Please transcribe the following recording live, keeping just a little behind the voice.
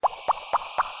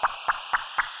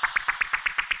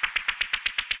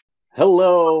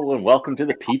Hello and welcome to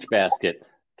the Peach Basket.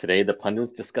 Today, the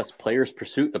pundits discuss players'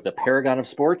 pursuit of the paragon of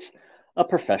sports, a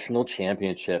professional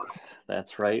championship.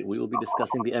 That's right, we will be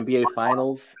discussing the NBA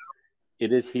Finals.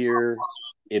 It is here.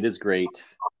 It is great.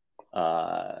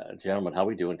 Gentlemen, how are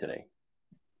we doing today?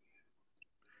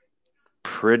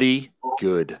 Pretty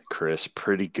good, Chris.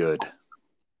 Pretty good.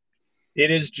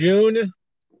 It is June.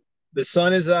 The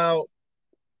sun is out,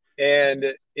 and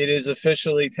it is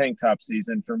officially tank top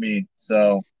season for me.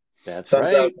 So That's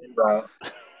sun's right. out.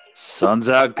 Sun's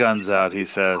out, guns out, he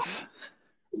says.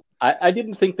 I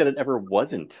didn't think that it ever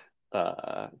wasn't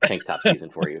tank top season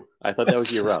for you. I thought that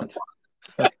was year round.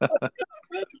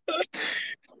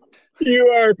 You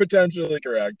are potentially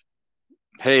correct.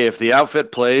 Hey, if the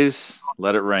outfit plays,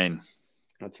 let it rain.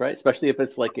 That's right, especially if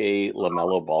it's like a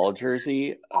LaMelo Ball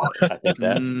jersey. I think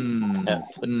that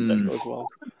goes well.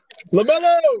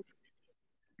 LaMelo!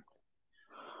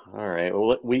 All right.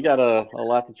 Well, we got a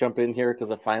lot to jump in here because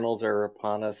the finals are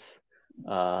upon us.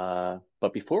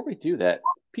 But before we do that,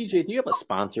 PJ, do you have a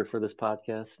sponsor for this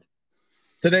podcast?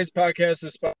 Today's podcast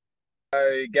is sponsored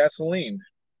by gasoline,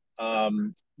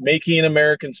 making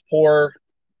Americans poor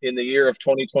in the year of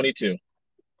 2022.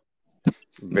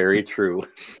 Very true.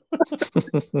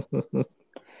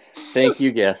 Thank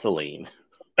you, gasoline.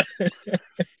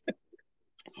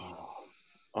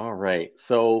 All right.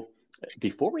 So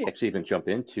before we actually even jump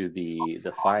into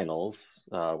the finals,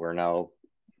 we're now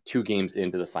 2 games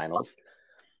into the finals.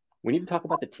 We need to talk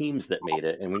about the teams that made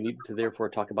it, and we need to therefore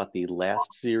talk about the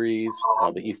last series, how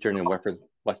the Eastern and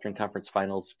Western Conference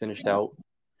Finals finished out,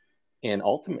 and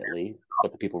ultimately,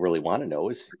 what the people really want to know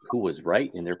is who was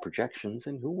right in their projections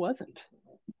and who wasn't.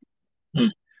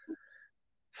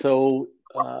 So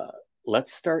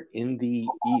let's start in the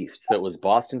East. So it was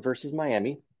Boston versus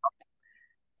Miami.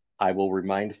 I will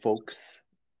remind folks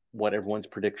what everyone's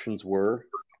predictions were.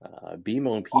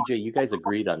 BMO and PJ, you guys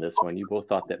agreed on this one. You both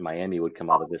thought that Miami would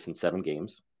come out of this in 7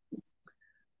 games.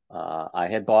 I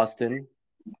had Boston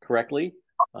correctly.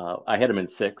 I had them in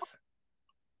 6,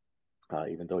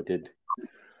 even though it did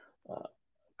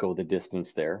go the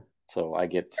distance there. So I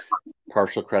get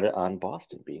partial credit on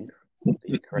Boston being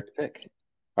the correct pick.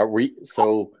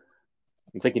 So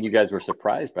I'm thinking you guys were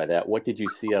surprised by that. What did you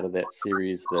see out of that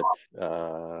series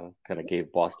that kind of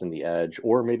gave Boston the edge,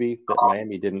 or maybe that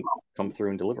Miami didn't come through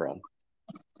and deliver on?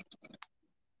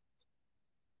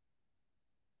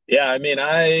 Yeah, I mean,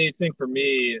 I think for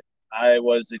me, I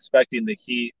was expecting the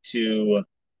Heat to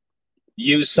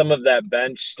use some of that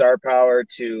bench star power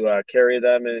to carry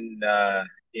them in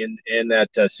that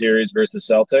series versus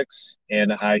Celtics,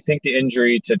 and I think the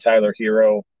injury to Tyler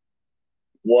Hero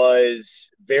was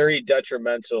very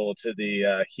detrimental to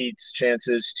the Heat's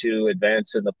chances to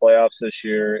advance in the playoffs this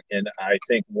year. And I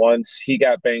think once he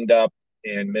got banged up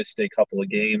and missed a couple of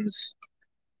games,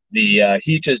 the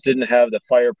Heat just didn't have the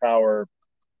firepower.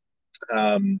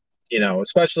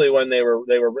 Especially when they were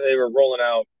rolling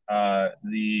out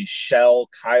the shell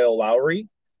Kyle Lowry,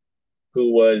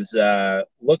 who was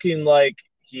looking like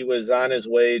he was on his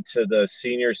way to the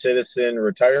senior citizen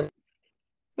retirement.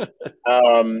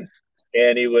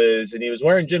 And he was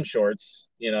wearing gym shorts,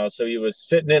 so he was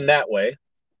fitting in that way.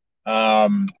 But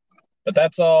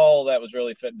that's all that was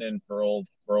really fitting in for old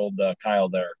Kyle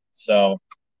there. So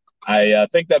I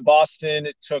think that Boston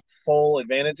took full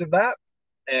advantage of that.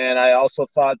 And I also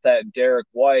thought that Derek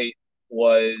White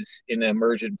was an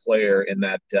emergent player in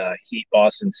that Heat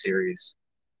Boston series.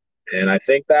 And I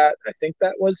think that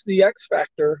was the X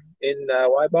factor in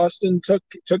why Boston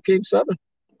took Game 7.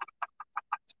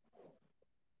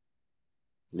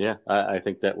 Yeah, I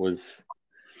think that was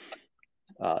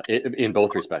in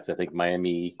both respects. I think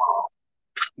Miami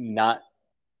not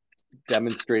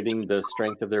demonstrating the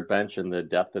strength of their bench and the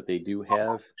depth that they do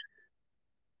have,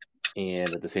 and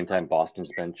at the same time, Boston's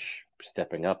bench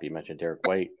stepping up. You mentioned Derek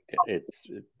White. It's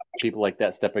people like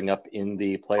that stepping up in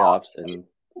the playoffs and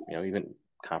even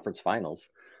conference finals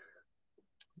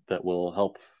that will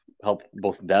help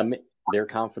both them, their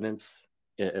confidence,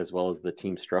 as well as the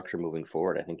team structure moving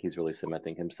forward. I think he's really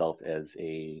cementing himself as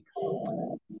a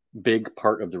big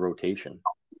part of the rotation.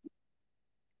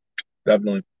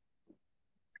 Definitely.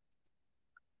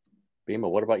 Bima,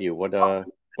 what about you? What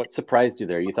surprised you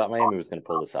there? You thought Miami was going to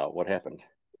pull this out. What happened?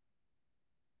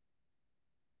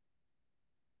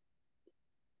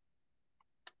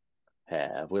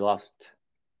 Have we lost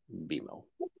Bimo?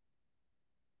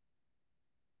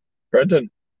 Brenton.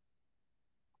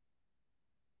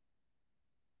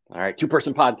 All right,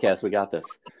 2-person podcast. We got this.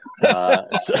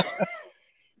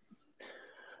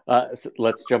 So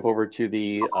let's jump over to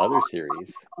the other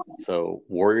series. So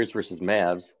Warriors versus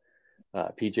Mavs.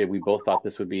 PJ, we both thought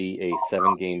this would be a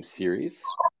 7-game series.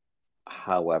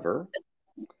 However,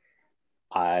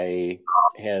 I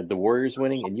had the Warriors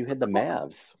winning, and you had the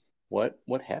Mavs. What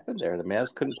happened there? The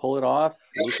Mavs couldn't pull it off.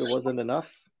 Luka wasn't enough.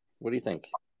 What do you think?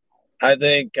 I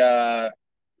think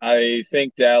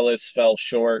Dallas fell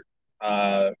short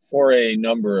for a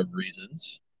number of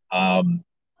reasons.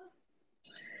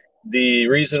 The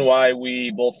reason why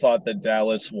we both thought that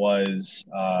Dallas was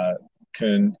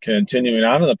continuing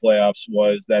on in the playoffs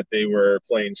was that they were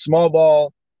playing small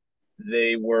ball.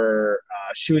 They were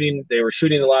shooting. They were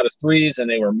shooting a lot of threes, and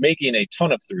they were making a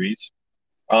ton of threes.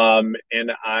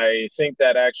 And I think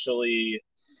that actually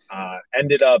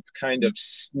ended up kind of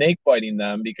snake biting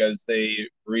them because they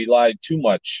relied too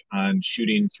much on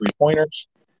shooting 3-pointers,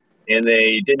 and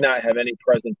they did not have any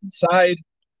presence inside.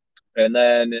 And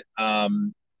then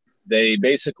they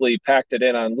basically packed it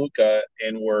in on Luka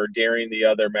and were daring the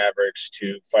other Mavericks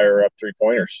to fire up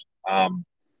 3-pointers.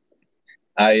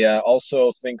 I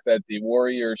also think that the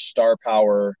Warriors' star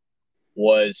power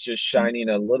was just shining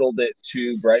a little bit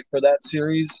too bright for that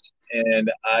series.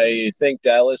 And I think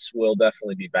Dallas will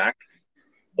definitely be back.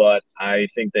 But I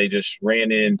think they just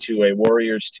ran into a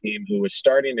Warriors team who was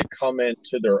starting to come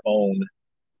into their own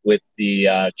with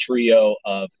the trio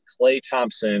of Klay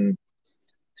Thompson,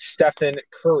 Stephen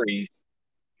Curry,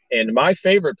 and my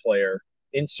favorite player,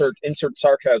 insert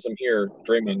sarcasm here,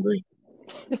 Draymond Green.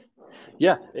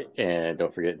 Yeah, and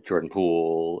don't forget Jordan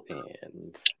Poole,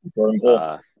 and Jordan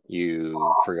Poole.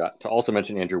 You forgot to also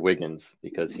mention Andrew Wiggins,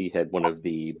 because he had one of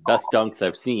the best dunks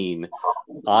I've seen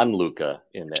on Luka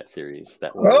in that series.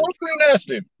 That was pretty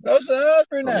nasty. That was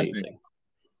pretty amazing. nasty.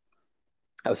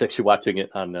 I was actually watching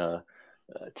it on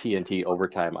TNT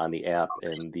Overtime on the app,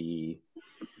 and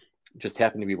just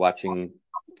happened to be watching.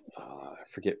 I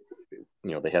forget,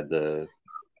 they had the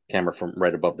camera from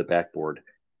right above the backboard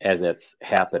as that's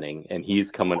happening, and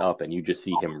he's coming up, and you just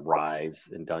see him rise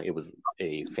and dunk. It was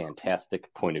a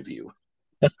fantastic point of view.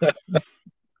 Put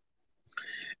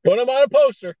him on a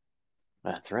poster.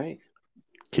 That's right.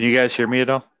 Can you guys hear me at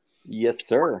all? Yes,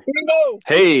 sir.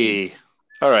 Hey.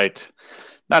 All right.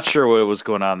 Not sure what was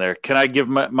going on there. Can I give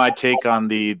my take on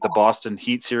the Boston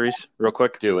Heat series real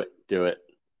quick? Do it.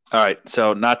 All right,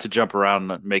 so not to jump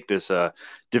around and make this a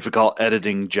difficult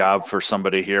editing job for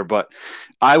somebody here, but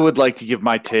I would like to give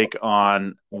my take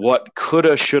on what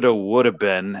coulda, shoulda, woulda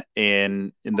been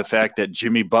in the fact that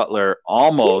Jimmy Butler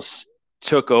almost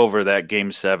took over that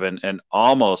Game 7 and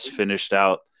almost finished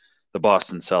out the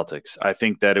Boston Celtics. I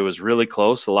think that it was really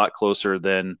close, a lot closer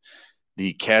than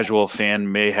the casual fan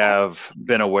may have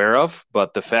been aware of,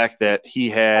 but the fact that he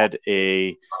had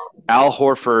a Al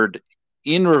Horford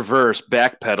in reverse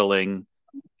backpedaling,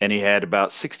 and he had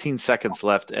about 16 seconds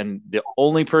left, and the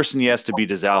only person he has to beat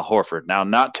is Al Horford. Now,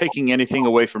 not taking anything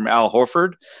away from Al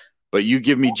Horford, but you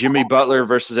give me Jimmy Butler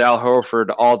versus Al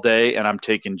Horford all day, and I'm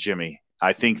taking Jimmy.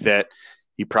 I think that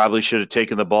he probably should have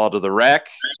taken the ball to the rack,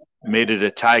 made it a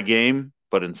tie game,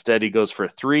 but instead he goes for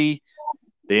 3.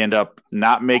 They end up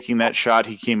not making that shot.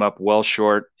 He came up well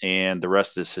short, and the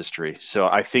rest is history. So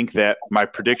I think that my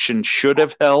prediction should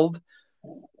have held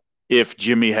if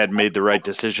Jimmy had made the right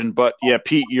decision. But yeah,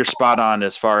 Pete, you're spot on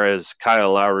as far as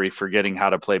Kyle Lowry forgetting how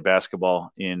to play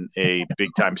basketball in a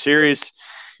big time series.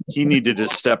 He needed to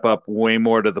step up way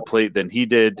more to the plate than he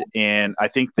did. And I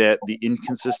think that the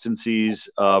inconsistencies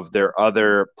of their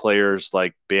other players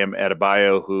like Bam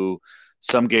Adebayo, who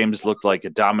some games looked like a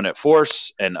dominant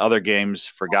force and other games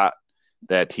forgot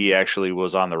that he actually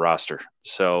was on the roster.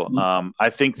 So I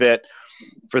think that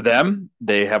for them,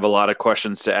 they have a lot of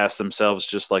questions to ask themselves,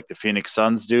 just like the Phoenix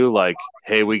Suns do. Like,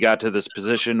 hey, we got to this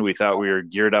position. We thought we were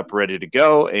geared up, ready to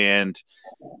go, and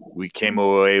we came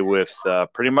away with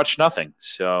pretty much nothing.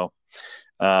 So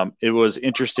it was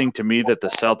interesting to me that the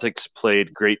Celtics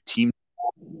played great team.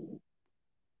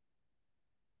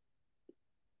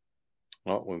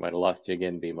 Well, we might have lost you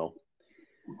again, BMO.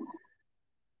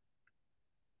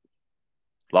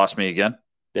 Lost me again?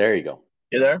 There you go.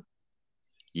 You there?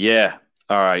 Yeah.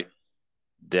 All right.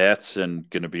 That's going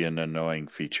to be an annoying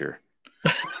feature.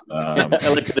 I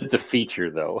like that it's a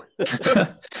feature, though.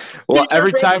 Well,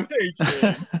 every time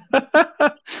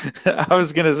I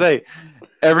was going to say,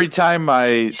 every time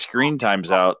my screen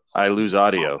times out, I lose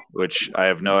audio, which I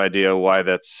have no idea why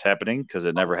that's happening because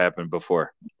it never happened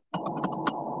before.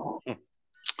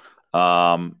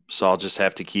 So I'll just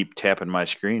have to keep tapping my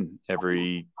screen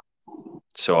every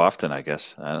so often, I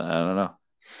guess. I don't know.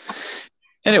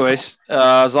 Anyways,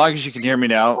 as long as you can hear me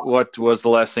now, what was the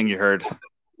last thing you heard?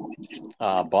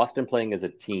 Boston playing as a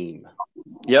team.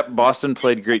 Yep, Boston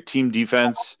played great team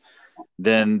defense.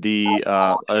 Then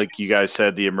like you guys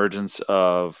said, the emergence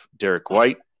of Derek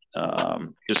White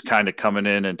just kind of coming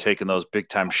in and taking those big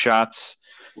time shots.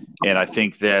 And I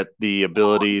think that the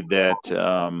ability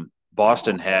that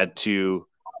Boston had to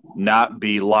not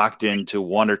be locked into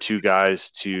one or two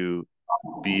guys to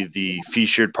be the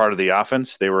featured part of the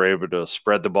offense, they were able to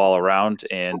spread the ball around,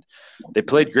 and they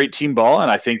played great team ball. And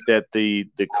I think that the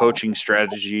coaching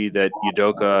strategy that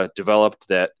Udoka developed,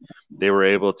 that they were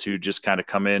able to just kind of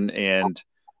come in and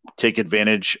take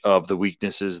advantage of the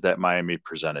weaknesses that Miami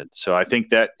presented. So I think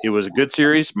that it was a good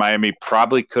series. Miami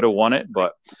probably could have won it,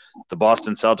 but the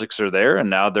Boston Celtics are there, and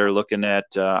now they're looking at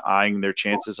eyeing their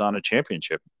chances on a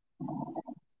championship.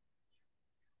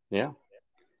 Yeah.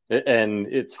 And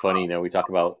it's funny, we talk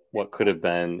about what could have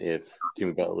been if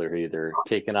Jimmy Butler had either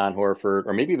taken on Horford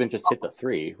or maybe even just hit the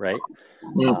three, right?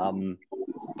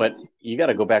 But you got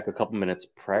to go back a couple minutes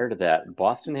prior to that.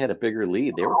 Boston had a bigger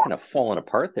lead. They were kind of falling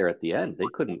apart there at the end. They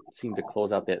couldn't seem to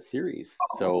close out that series.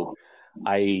 So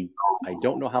I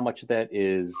don't know how much of that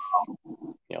is,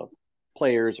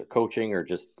 players or coaching or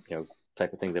just,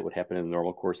 type of thing that would happen in the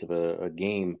normal course of a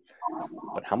game.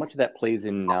 But how much of that plays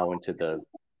in now into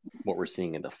what we're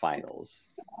seeing in the finals?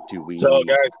 So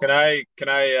guys, can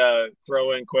I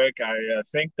throw in quick? I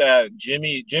think that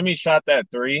Jimmy shot that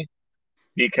three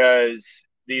because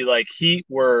the Heat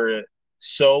were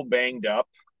so banged up,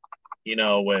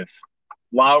 with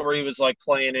Lowry was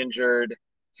playing injured,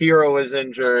 Hero was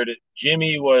injured,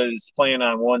 Jimmy was playing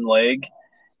on one leg,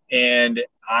 and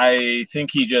I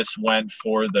think he just went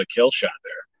for the kill shot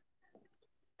there.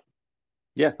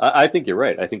 Yeah, I think you're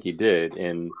right. I think he did,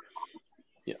 and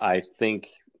I think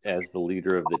as the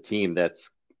leader of the team, that's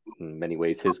in many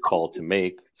ways his call to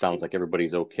make. It sounds like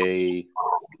everybody's okay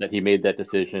that he made that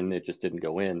decision. It just didn't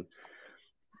go in.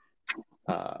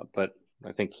 But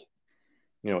I think,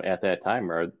 at that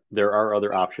time, there are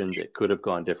other options. It could have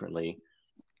gone differently.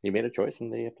 He made a choice,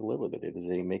 and they have to live with it. It is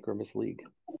a make or miss league.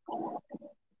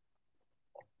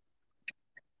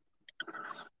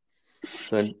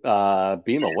 So,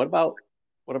 Bima, what about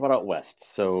out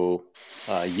west? So,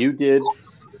 you did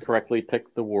correctly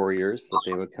pick the Warriors, that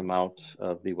they would come out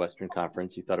of the Western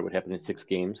Conference. You thought it would happen in 6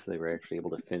 games. They were actually able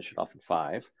to finish it off in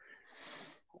 5.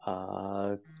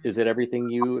 Is it everything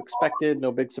you expected?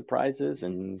 No big surprises,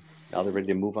 and now they're ready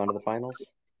to move on to the finals?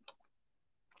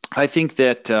 I think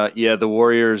that, the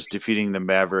Warriors defeating the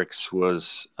Mavericks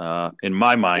was, in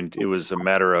my mind, it was a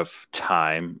matter of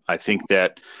time. I think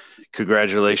that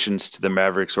congratulations to the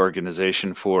Mavericks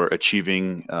organization for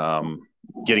achieving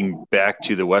getting back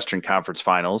to the Western Conference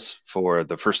Finals for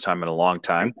the first time in a long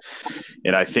time.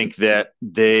 And I think that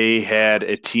they had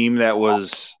a team that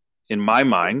was, in my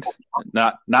mind,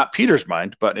 not Peter's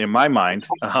mind, but in my mind,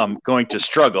 going to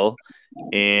struggle.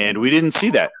 And we didn't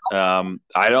see that.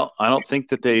 I don't think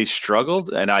that they struggled.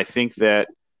 And I think that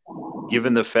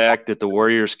given the fact that the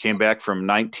Warriors came back from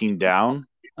 19 down,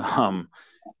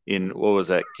 in what was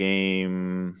that,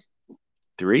 game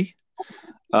 3?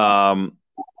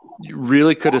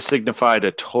 Really could have signified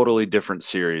a totally different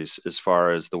series as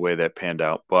far as the way that panned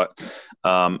out. But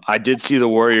I did see the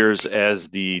Warriors as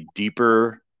the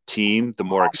deeper team, the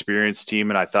more experienced team,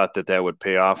 and I thought that would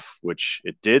pay off, which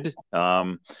it did.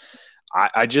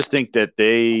 I just think that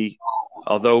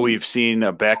although we've seen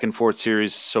a back and forth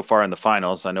series so far in the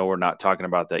finals, I know we're not talking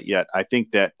about that yet. I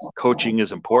think that coaching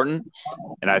is important,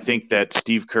 and I think that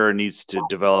Steve Kerr needs to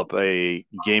develop a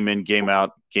game in, game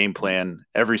out game plan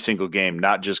every single game,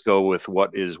 not just go with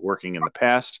what is working in the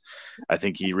past. I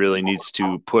think he really needs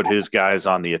to put his guys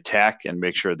on the attack and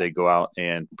make sure they go out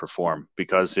and perform,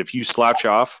 because if you slouch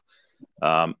off,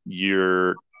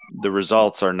 the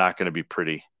results are not going to be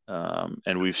pretty.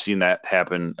 And we've seen that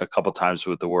happen a couple times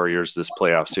with the Warriors this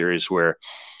playoff series, where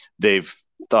they've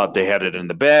thought they had it in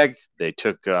the bag. They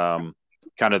took kind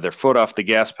of their foot off the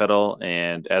gas pedal,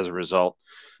 and as a result,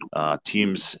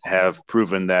 teams have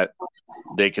proven that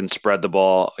they can spread the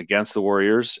ball against the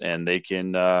Warriors, and they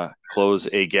can close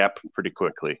a gap pretty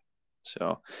quickly.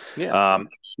 So,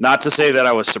 not to say that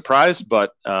I was surprised,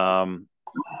 but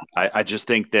I just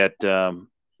think that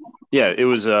it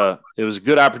was a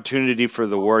good opportunity for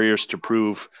the Warriors to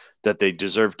prove that they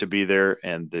deserve to be there,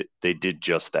 and they did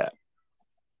just that.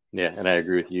 Yeah, and I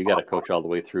agree with you. You got to coach all the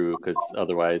way through, because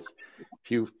otherwise,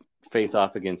 if you face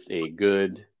off against a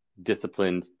good,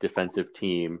 disciplined defensive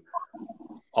team,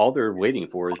 all they're waiting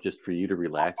for is just for you to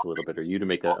relax a little bit, or you to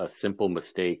make a simple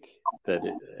mistake,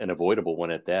 an avoidable one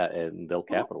at that, and they'll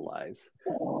capitalize.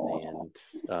 And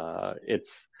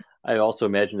I also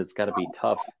imagine it's got to be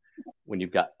tough when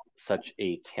you've got such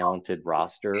a talented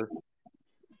roster.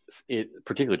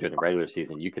 Particularly during the regular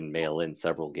season, you can mail in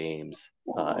several games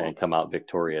and come out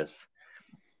victorious.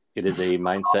 It is a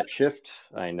mindset shift.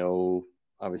 I know,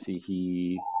 obviously,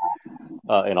 he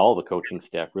and all the coaching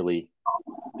staff really,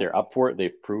 they're up for it.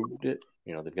 They've proved it.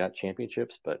 They've got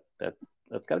championships, but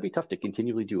that's got to be tough to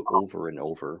continually do over and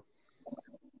over.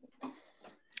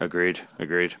 Agreed.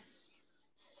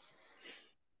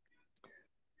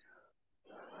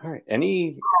 All right.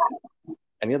 Any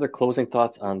other closing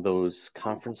thoughts on those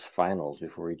conference finals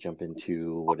before we jump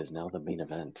into what is now the main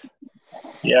event?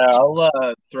 Yeah, I'll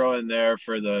throw in there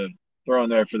for the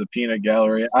peanut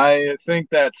gallery. I think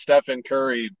that Stephen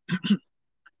Curry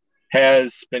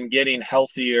has been getting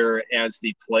healthier as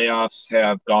the playoffs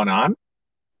have gone on.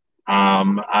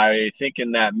 I think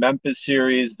in that Memphis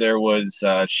series, there was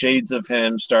shades of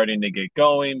him starting to get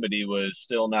going, but he was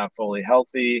still not fully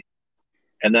healthy.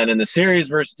 And then in the series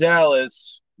versus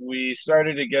Dallas, we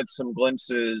started to get some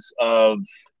glimpses of,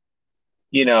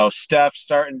 Steph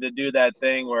starting to do that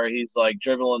thing where he's like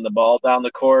dribbling the ball down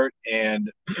the court and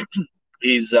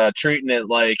he's treating it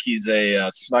like he's a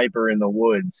sniper in the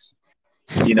woods.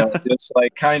 Just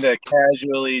like kind of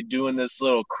casually doing this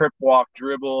little crip walk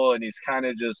dribble, and he's kind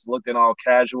of just looking all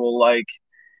casual like.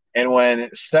 And when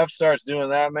Steph starts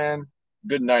doing that, man,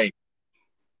 good night.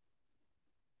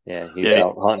 Yeah, he's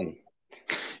out hunting.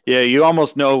 Yeah, you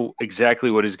almost know exactly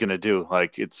what he's going to do.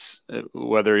 Like it's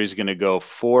whether he's going to go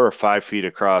 4 or 5 feet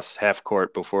across half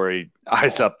court before he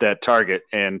eyes up that target.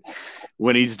 And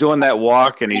when he's doing that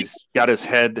walk and he's got his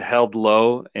head held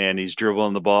low and he's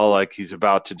dribbling the ball like he's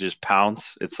about to just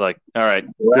pounce, it's like, all right,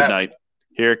 good night.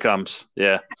 Here it comes.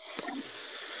 Yeah.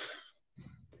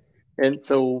 And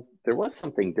so there was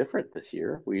something different this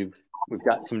year. We've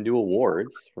got some new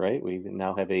awards, right? We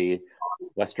now have a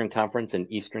Western Conference and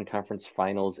Eastern Conference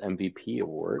Finals MVP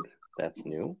award. That's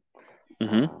new.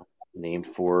 Named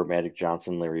for Magic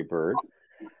Johnson, Larry Bird.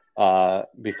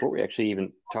 Before we actually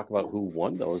even talk about who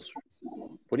won those,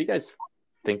 what do you guys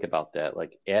think about that?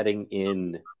 Like adding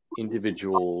in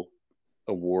individual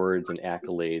awards and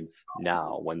accolades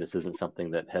now when this isn't something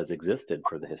that has existed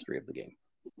for the history of the game?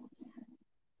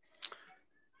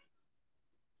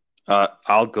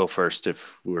 I'll go first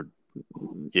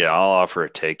I'll offer a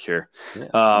take here.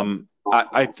 Yeah.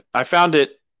 I found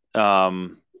it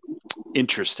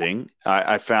interesting.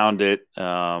 I found it, they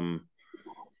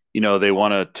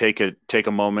want to take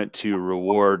a moment to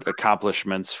reward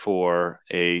accomplishments for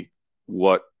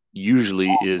what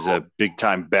usually is a big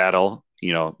time battle,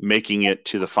 making it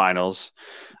to the finals.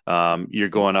 You're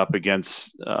going up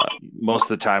against most of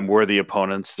the time worthy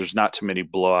opponents. There's not too many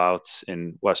blowouts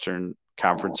in Western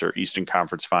Conference or Eastern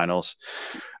Conference finals.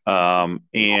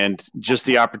 And just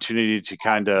the opportunity to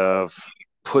kind of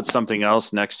put something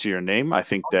else next to your name. I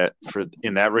think that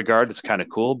in that regard, it's kind of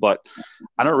cool, but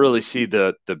I don't really see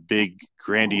the big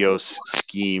grandiose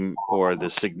scheme or the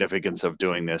significance of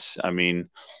doing this. I mean,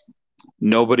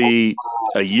 nobody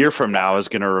a year from now is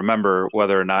going to remember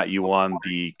whether or not you won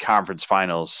the conference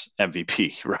finals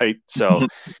MVP, right? So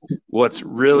what's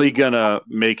really going to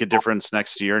make a difference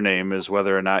next to your name is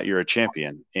whether or not you're a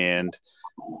champion. And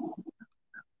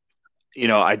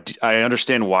I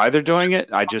understand why they're doing it.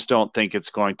 I just don't think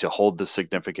it's going to hold the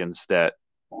significance that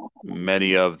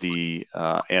many of the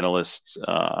analysts,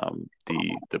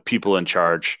 the people in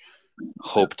charge,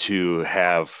 hope to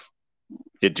have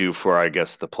it do for, I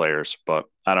guess, the players. But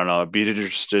I don't know. I'd be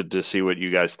interested to see what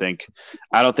you guys think.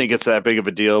 I don't think it's that big of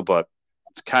a deal, but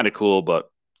it's kind of cool. But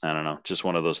I don't know, just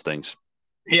one of those things.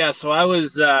 Yeah. So I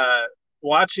was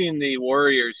watching the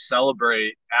Warriors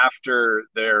celebrate after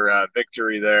their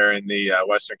victory there in the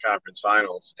Western Conference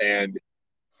Finals, and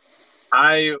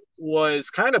I was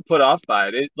kind of put off by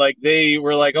it. Like they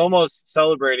were like almost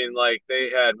celebrating like they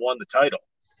had won the title,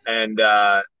 and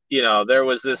there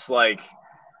was this like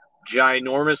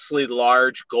ginormously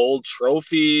large gold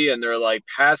trophy, and they're like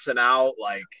passing out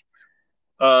like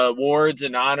awards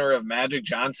in honor of Magic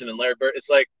Johnson and Larry Bird. It's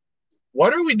like,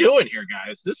 what are we doing here,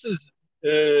 guys? This is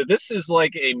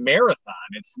like a marathon.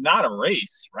 It's not a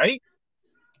race, right?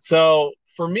 So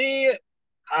for me,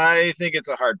 I think it's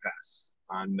a hard pass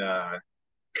on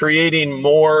creating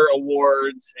more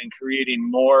awards and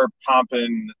creating more pomp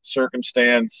and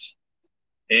circumstance.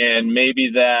 And maybe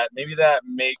that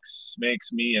makes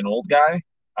me an old guy.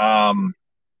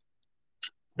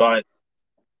 But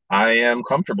I am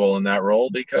comfortable in that role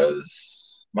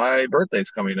because my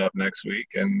birthday's coming up next week,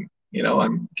 and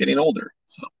I'm getting older.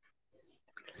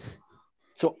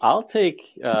 So I'll take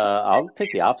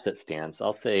the opposite stance.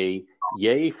 I'll say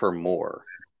yay for more,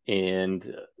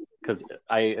 and because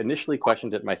I initially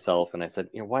questioned it myself, and I said,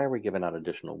 why are we giving out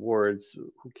additional awards?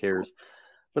 Who cares?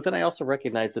 But then I also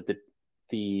recognized that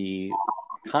the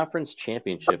conference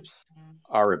championships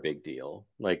are a big deal.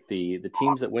 Like the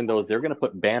teams that win those, they're going to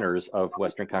put banners of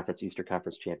Western Conference, Eastern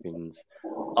Conference champions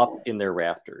up in their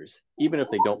rafters, even if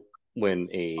they don't win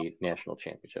a national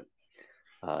championship,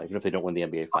 even if they don't win the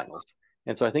NBA Finals.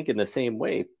 And so I think in the same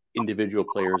way, individual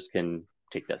players can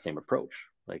take that same approach.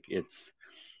 Like it's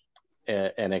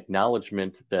an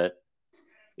acknowledgement that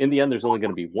in the end, there's only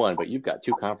going to be one, but you've got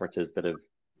two conferences that have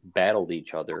battled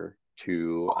each other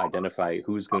to identify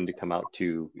who's going to come out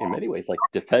to, in many ways, like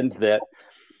defend that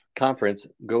conference,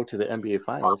 go to the NBA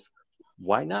Finals.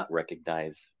 Why not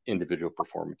recognize individual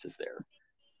performances there?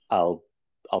 I'll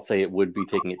say it would be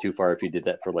taking it too far if you did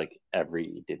that for like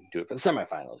didn't do it for the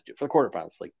semifinals, do it for the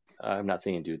quarterfinals. Like I'm not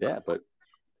saying do that, but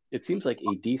it seems like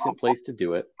a decent place to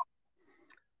do it.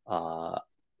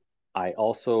 I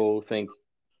also think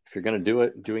if you're going to do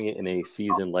it, doing it in a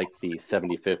season like the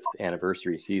 75th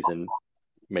anniversary season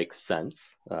makes sense.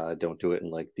 Don't do it in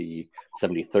like the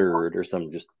 73rd or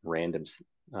some just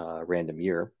random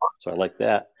year. So I like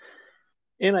that.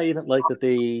 And I even like that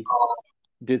they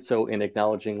did so in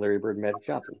acknowledging Larry Bird and Magic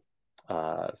Johnson.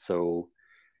 So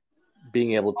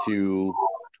being able to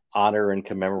honor and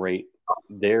commemorate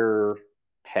their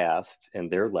past and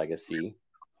their legacy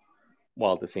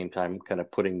while at the same time kind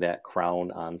of putting that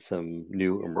crown on some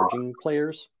new emerging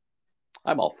players,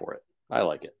 I'm all for it. I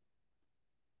like it.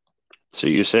 So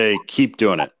you say keep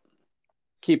doing it.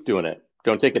 Keep doing it.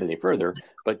 Don't take it any further,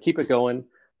 but keep it going.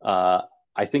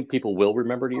 I think people will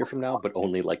remember it a year from now, but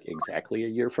only like exactly a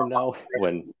year from now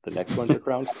when the next ones are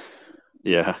crowned.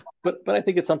 Yeah. But I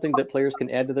think it's something that players can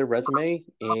add to their resume,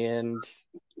 and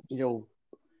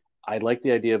I like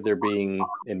the idea of there being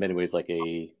in many ways like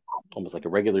almost like a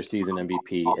regular season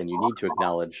MVP, and you need to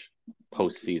acknowledge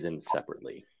postseason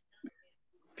separately.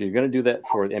 If you're going to do that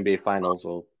for the NBA Finals,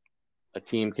 well, a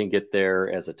team can get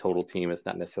there as a total team. It's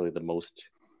not necessarily the most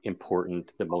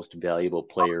important, the most valuable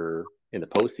player in the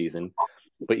postseason,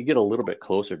 but you get a little bit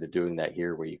closer to doing that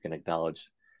here where you can acknowledge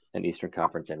an Eastern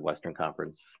Conference and Western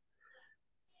Conference.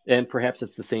 And perhaps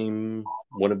it's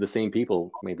one of the same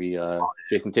people. Maybe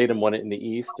Jason Tatum won it in the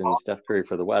East and Steph Curry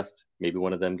for the West. Maybe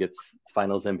one of them gets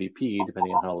Finals MVP,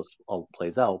 depending on how this all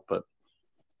plays out. But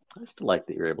I still like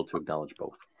that you're able to acknowledge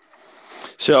both.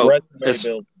 So,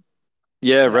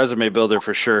 yeah, resume builder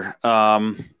for sure.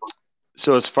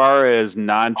 So as far as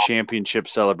non-championship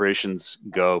celebrations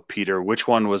go, Peter, which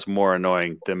one was more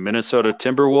annoying, the Minnesota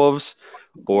Timberwolves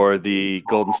or the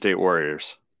Golden State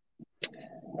Warriors?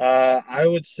 I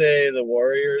would say the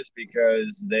Warriors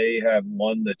because they have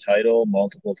won the title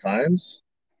multiple times.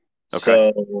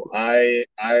 Okay. So I'm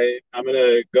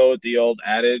gonna go with the old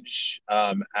adage,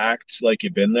 act like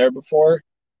you've been there before.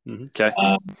 Okay.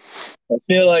 I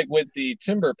feel like with the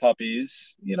Timber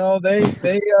Puppies, they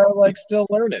are like still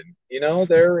learning.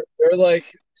 They're like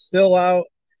still out,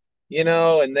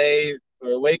 and they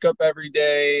wake up every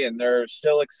day and they're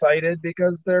still excited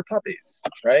because they're puppies,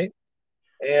 right?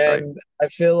 And I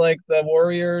feel like the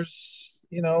Warriors,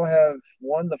 have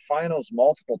won the finals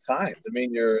multiple times.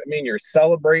 You're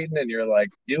celebrating and you're like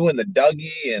doing the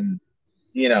Dougie and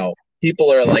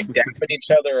people are like dapping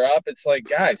each other up. It's like,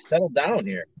 guys, settle down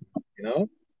here,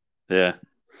 Yeah.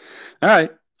 All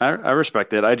right. I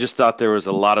respect it. I just thought there was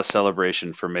a lot of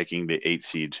celebration for making the 8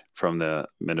 seed from the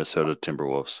Minnesota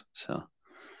Timberwolves. So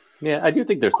yeah, I do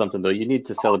think there's something though. You need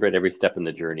to celebrate every step in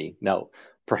the journey. Now,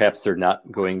 perhaps they're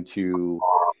not going to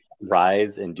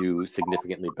rise and do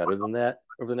significantly better than that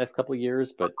over the next couple of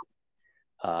years, but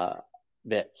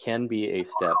that can be a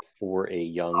step for a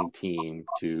young team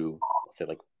to say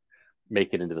like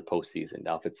make it into the postseason.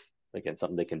 Now, if it's again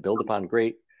something they can build upon,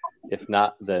 great. If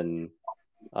not, then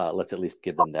let's at least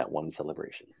give them that one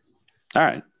celebration. All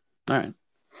right.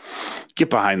 Get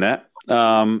behind that.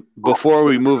 Before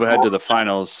we move ahead to the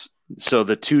finals, so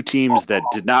the two teams that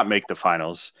did not make the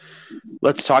finals,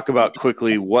 let's talk about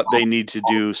quickly what they need to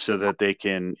do so that they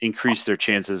can increase their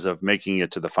chances of making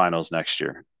it to the finals next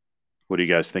year. What do you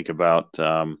guys think about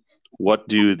what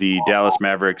do the Dallas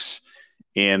Mavericks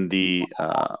and the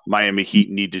Miami Heat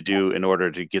need to do in order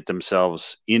to get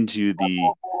themselves into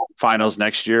the finals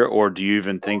next year? Or do you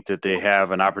even think that they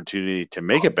have an opportunity to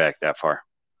make it back that far?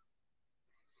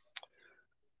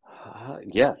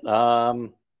 Yeah.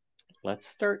 Let's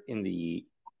start in the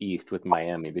East with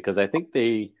Miami because I think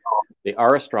they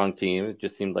are a strong team. It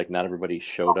just seemed like not everybody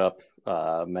showed up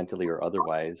mentally or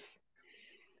otherwise.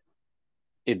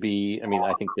 I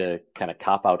think the kind of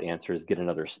cop out answer is get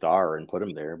another star and put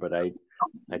them there, but I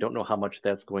don't know how much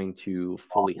that's going to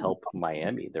fully help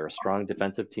Miami. They're a strong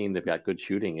defensive team. They've got good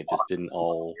shooting. It just didn't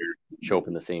all show up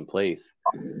in the same place.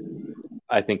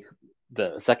 I think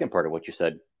the second part of what you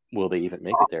said, will they even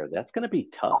make it there? That's going to be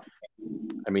tough.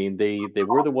 I mean, they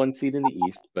were the 1 seed in the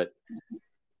East, but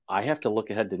I have to look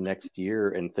ahead to next year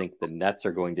and think the Nets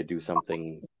are going to do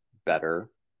something better.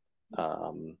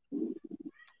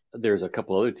 There's a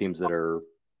couple other teams that are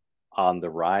on the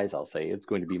rise. I'll say it's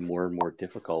going to be more and more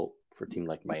difficult for a team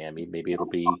like Miami. Maybe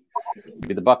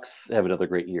the Bucks have another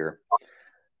great year.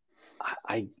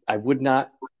 I would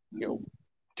not,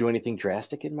 do anything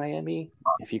drastic in Miami.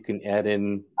 If you can add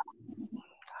in,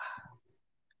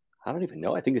 I don't even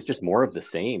know. I think it's just more of the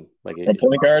same. Like A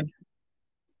point guard.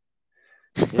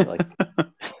 Yeah, like.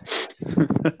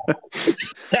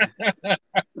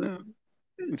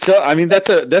 So I mean that's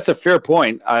a fair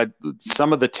point.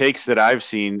 Some of the takes that I've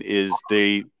seen is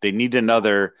they need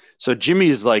another. So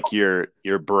Jimmy's like your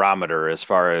barometer as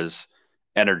far as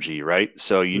energy, right?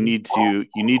 So you need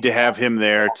to have him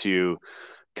there to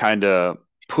kind of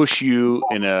push you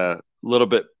in a little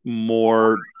bit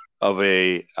more of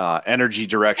a energy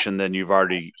direction than you've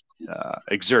already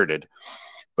exerted.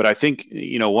 But I think,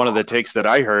 one of the takes that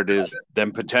I heard is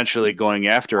them potentially going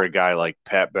after a guy like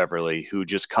Pat Beverly, who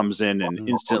just comes in and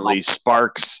instantly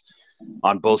sparks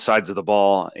on both sides of the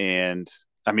ball. And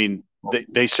I mean,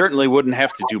 they certainly wouldn't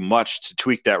have to do much to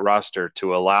tweak that roster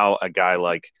to allow a guy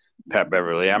like Pat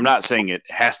Beverly. I'm not saying it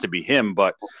has to be him,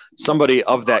 but somebody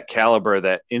of that caliber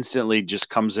that instantly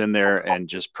just comes in there and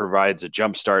just provides a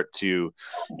jump start to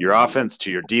your offense,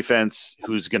 to your defense,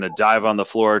 who's going to dive on the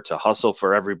floor to hustle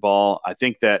for every ball. I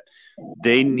think that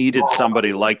they needed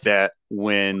somebody like that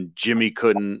when Jimmy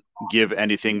couldn't give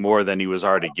anything more than he was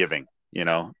already giving.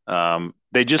 The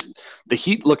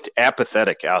Heat looked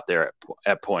apathetic out there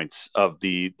at points of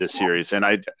the series. And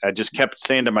I just kept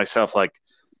saying to myself, like,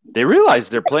 they realize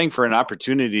they're playing for an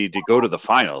opportunity to go to the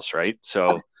finals, right?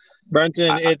 So,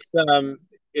 Brenton,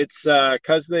 it's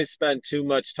because they spend too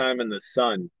much time in the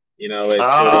sun. It makes you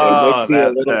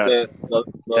a little bit.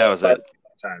 That was it.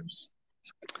 Times.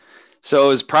 So it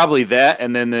was probably that,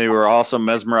 and then they were also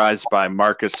mesmerized by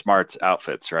Marcus Smart's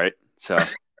outfits, right? So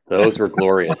those were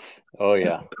glorious. Oh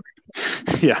yeah.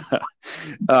 Yeah.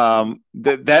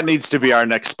 That needs to be our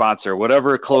next sponsor.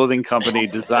 Whatever clothing company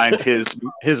designed his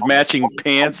matching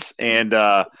pants and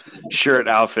shirt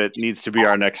outfit needs to be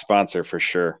our next sponsor for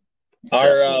sure.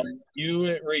 Are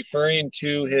you referring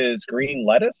to his green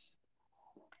lettuce?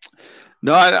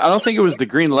 No, I don't think it was the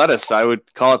green lettuce. I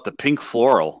would call it the pink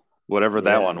floral, whatever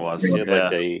that one was. He had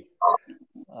like a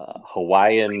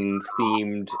Hawaiian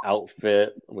themed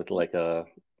outfit with like a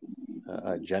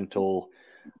gentle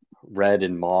red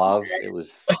and mauve. It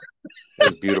was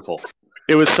beautiful.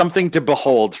 It was something to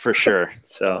behold for sure.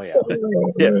 So yeah.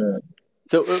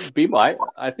 So Bimo,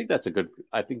 I think that's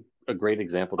a great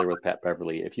example there with Pat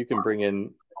Beverly. If you can bring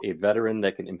in a veteran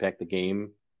that can impact the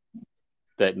game,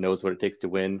 that knows what it takes to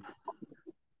win,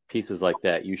 pieces like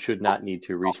that, you should not need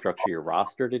to restructure your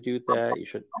roster to do that. You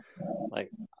should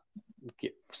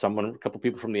get a couple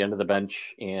people from the end of the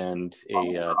bench and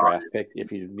a draft pick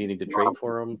if you're needing to trade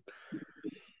for them.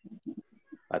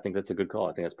 I think that's a good call.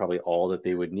 I think that's probably all that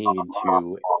they would need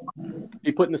to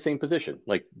be put in the same position,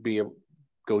 like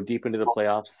go deep into the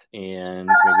playoffs and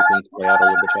maybe things play out a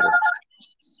little bit better.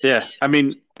 Yeah, I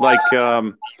mean, like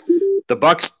the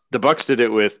Bucks did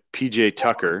it with PJ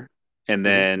Tucker, and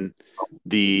then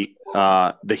the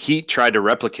Heat tried to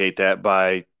replicate that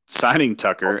by signing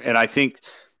Tucker, and I think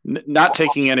not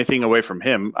taking anything away from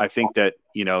him, I think that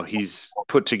he's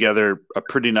put together a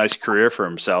pretty nice career for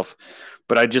himself.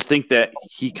 But I just think that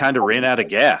he kind of ran out of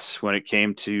gas when it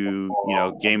came to,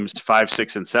 games 5,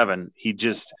 6, and 7.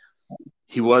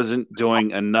 He wasn't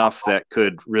doing enough that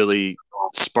could really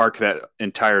spark that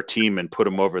entire team and put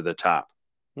him over the top.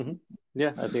 Mm-hmm.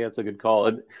 Yeah, I think that's a good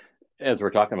call. As we're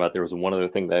talking about, there was one other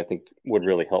thing that I think would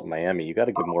really help Miami. You got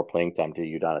to give more playing time to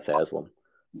Udonis Haslem.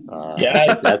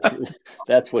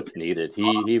 That's what's needed.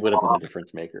 He would have been a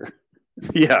difference maker.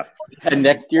 Yeah. And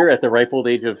next year, at the ripe old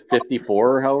age of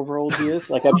 54, or however old he is,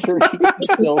 I'm sure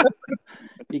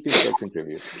he can still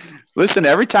contribute. Listen,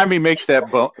 every time he makes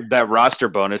that roster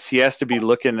bonus, he has to be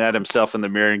looking at himself in the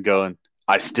mirror and going,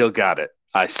 "I still got it.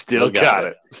 I still got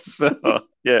it." So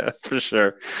yeah, for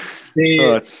sure.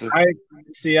 I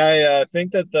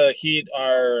think that the Heat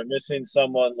are missing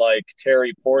someone like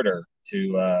Terry Porter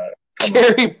to.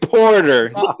 Terry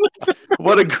Porter.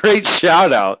 What a great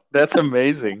shout out. That's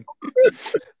amazing.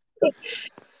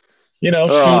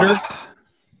 Shooter.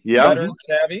 Yeah. Veteran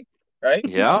savvy, right?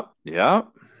 Yeah.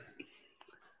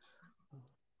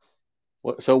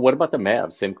 So what about the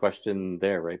Mavs? Same question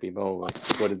there, right, Bimo?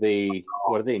 What do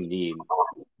they need?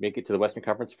 Make it to the Western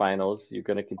Conference Finals. You're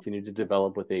going to continue to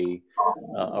develop with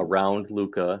around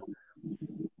Luka.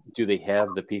 Do they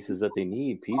have the pieces that they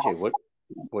need? PJ,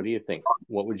 what do you think?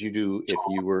 What would you do if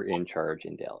you were in charge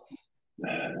in Dallas?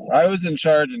 I was in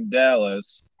charge in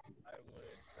Dallas. I would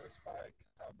first buy a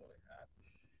cowboy hat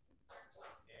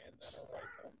and then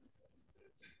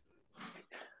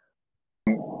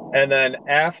a rifle. And then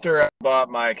after I bought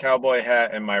my cowboy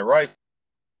hat and my rifle,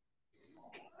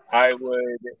 I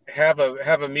would have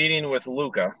a meeting with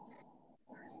Luca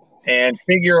and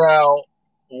figure out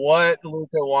what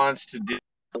Luca wants to do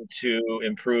to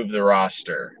improve the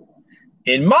roster.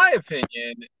 In my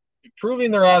opinion,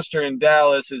 improving the roster in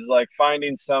Dallas is like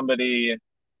finding somebody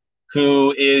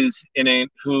who is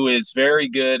very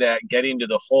good at getting to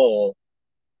the hole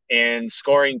and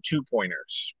scoring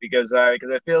 2-pointers because I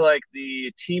feel like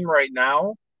the team right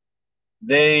now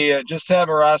they just have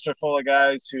a roster full of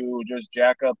guys who just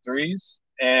jack up threes,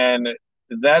 and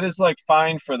that is like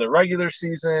fine for the regular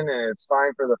season and it's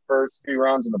fine for the first few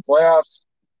rounds in the playoffs.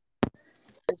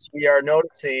 We are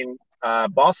noticing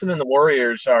Boston and the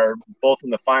Warriors are both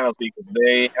in the finals because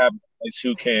they have guys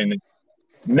who can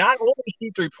not only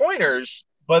shoot 3-pointers,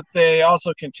 but they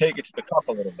also can take it to the cup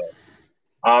a little bit.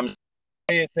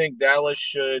 I think Dallas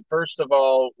should, first of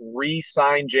all,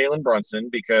 re-sign Jalen Brunson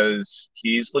because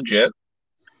he's legit.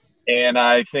 And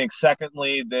I think,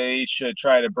 secondly, they should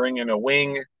try to bring in a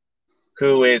wing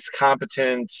who is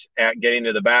competent at getting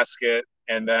to the basket.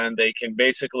 And then they can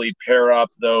basically pair up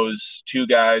those two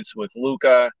guys with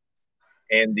Luka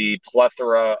and the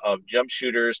plethora of jump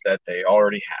shooters that they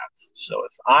already have. So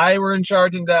if I were in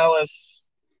charge in Dallas,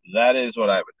 that is what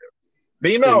I would do.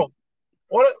 BMO,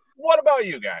 what about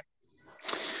you, guy?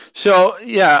 So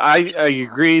yeah, I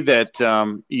agree that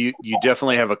you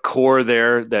definitely have a core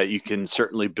there that you can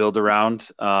certainly build around.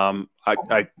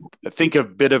 I think a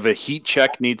bit of a heat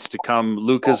check needs to come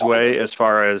Luka's way as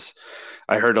far as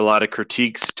I heard a lot of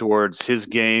critiques towards his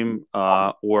game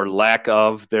or lack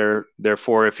of.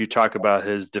 Therefore, if you talk about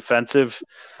his defensive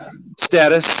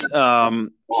status,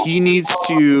 he needs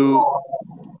to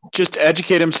just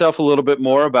educate himself a little bit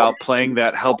more about playing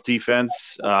that help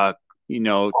defense.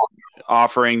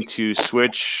 Offering to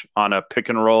switch on a pick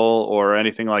and roll or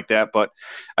anything like that. But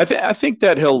I think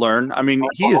that he'll learn. I mean,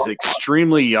 he is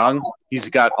extremely young. He's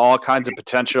got all kinds of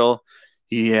potential.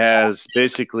 He has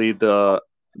basically the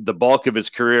bulk of his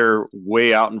career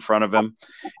way out in front of him.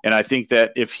 And I think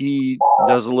that if he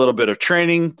does a little bit of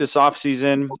training this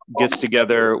offseason, gets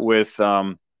together with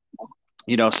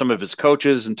some of his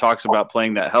coaches and talks about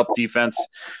playing that help defense,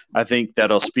 I think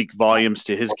that'll speak volumes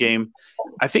to his game.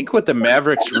 I think what the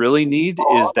Mavericks really need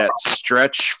is that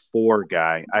stretch 4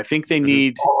 guy. I think they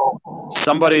need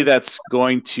somebody that's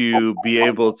going to be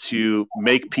able to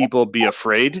make people be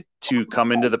afraid to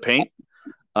come into the paint,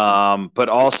 but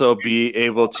also be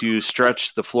able to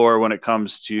stretch the floor when it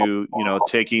comes to,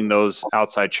 taking those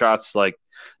outside shots like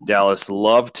Dallas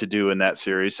loved to do in that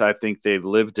series. I think they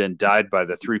lived and died by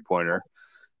the 3-pointer.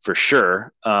 For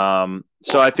sure.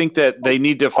 So I think that they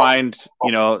need to find,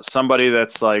 somebody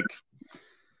that's like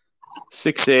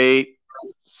 6'8",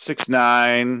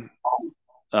 6'9",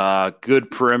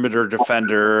 good perimeter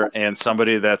defender, and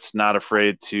somebody that's not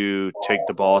afraid to take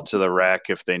the ball to the rack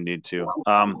if they need to.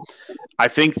 I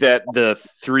think that the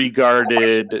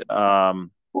 3-guarded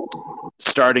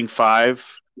starting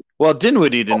 5, well,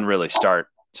 Dinwiddie didn't really start,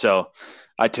 so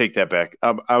I take that back.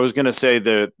 I was going to say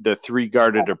the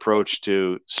 3-guarded approach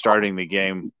to starting the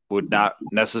game would not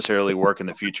necessarily work in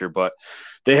the future, but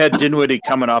they had Dinwiddie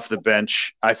coming off the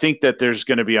bench. I think that there's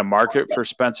going to be a market for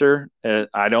Spencer.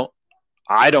 I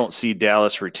don't see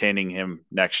Dallas retaining him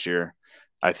next year.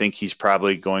 I think he's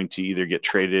probably going to either get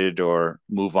traded or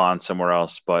move on somewhere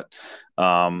else. But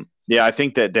I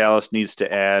think that Dallas needs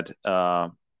to add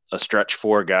a stretch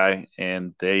 4 guy,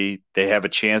 and they have a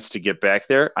chance to get back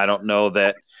there. I don't know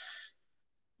that.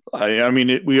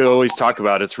 We always talk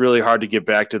about it's really hard to get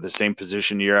back to the same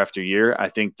position year after year. I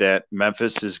think that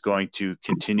Memphis is going to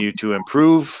continue to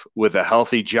improve with a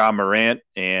healthy Ja Morant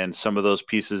and some of those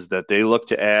pieces that they look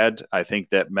to add. I think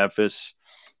that Memphis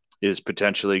is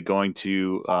potentially going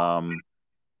to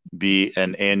be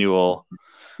an annual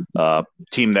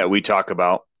team that we talk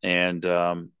about. And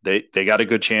they got a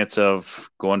good chance of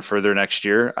going further next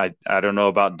year. I don't know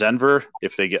about Denver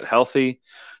if they get healthy.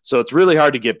 So it's really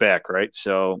hard to get back, right?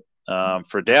 So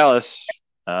for Dallas,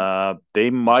 they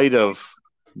might have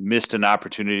missed an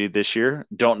opportunity this year.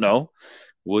 Don't know.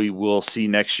 We will see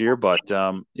next year. But,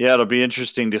 it'll be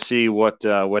interesting to see what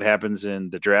happens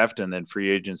in the draft and then free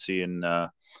agency in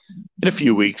a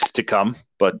few weeks to come.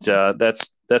 But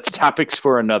that's topics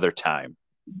for another time.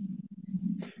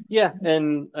 Yeah,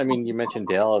 and I mean, you mentioned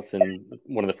Dallas, and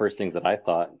one of the first things that I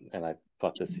thought, and I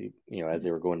thought this, as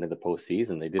they were going into the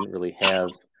postseason, they didn't really have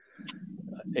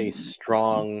a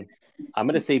strong, I'm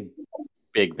going to say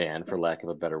big man for lack of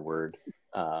a better word.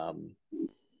 I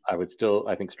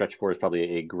think stretch four is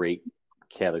probably a great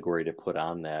category to put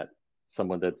on that.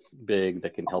 Someone that's big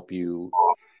that can help you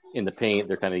in the paint.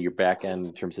 They're kind of your back end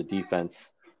in terms of defense,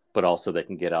 but also they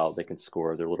can get out, they can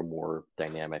score. They're a little more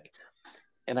dynamic.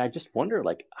 And I just wonder,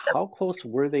 like, how close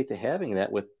were they to having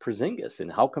that with Porzingis,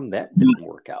 and how come that didn't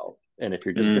work out? And if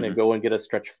you're just going to go and get a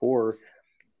stretch four,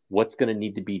 what's going to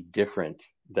need to be different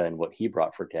than what he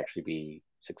brought for it to actually be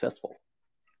successful?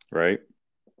 Right.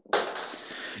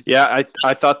 Yeah,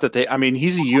 I thought that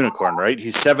he's a unicorn, right?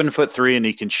 He's 7'3" and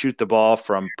he can shoot the ball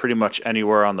from pretty much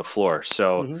anywhere on the floor.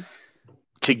 So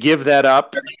to give that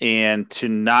up and to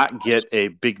not get a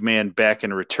big man back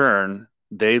in return,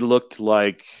 they looked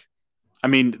like,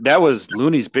 that was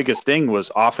Looney's biggest thing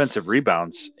was offensive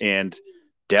rebounds, and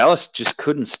Dallas just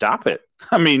couldn't stop it.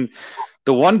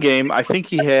 The one game, I think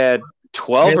he had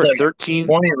 12 or 13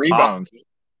 20 rebounds.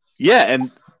 Yeah,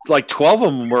 and like 12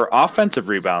 of them were offensive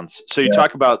rebounds. So you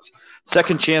talk about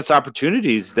second chance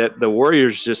opportunities that the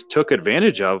Warriors just took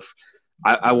advantage of.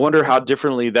 I wonder how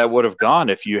differently that would have gone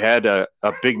if you had a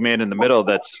big man in the middle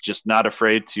that's just not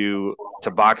afraid to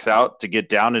box out, to get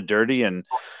down and dirty and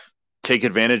take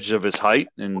advantage of his height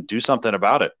and do something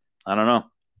about it. I don't know.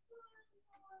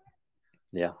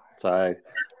 Yeah, so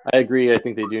I agree. I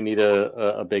think they do need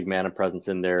a big man of presence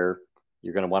in there.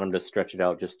 You're going to want them to stretch it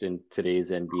out just in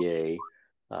today's NBA.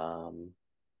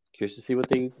 Curious to see what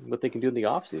they can do in the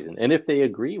offseason, and if they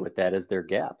agree with that as their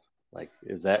gap. Like,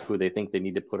 is that who they think they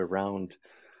need to put around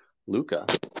Luka?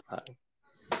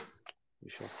 We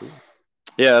shall see.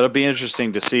 Yeah, it'll be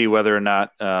interesting to see whether or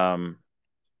not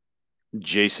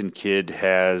Jason Kidd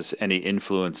has any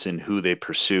influence in who they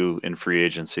pursue in free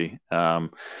agency.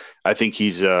 I think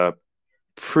he's a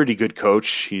pretty good coach.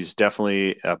 He's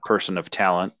definitely a person of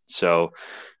talent. So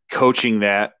coaching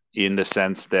that in the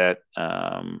sense that,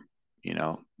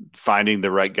 finding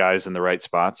the right guys in the right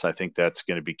spots, I think that's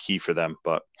going to be key for them.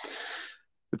 But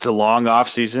it's a long off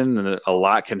season and a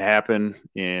lot can happen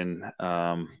in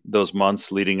those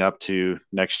months leading up to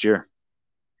next year.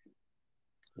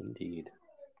 Indeed.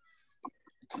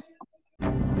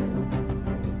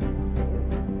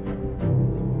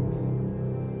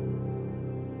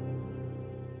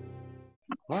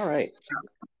 All right.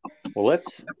 Well,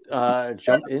 let's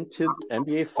jump into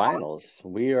NBA Finals.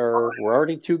 We're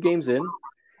already 2 games in,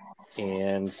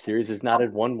 and series is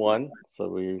knotted 1-1. So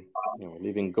we're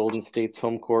leaving Golden State's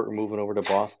home court. We're moving over to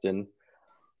Boston.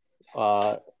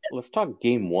 Let's talk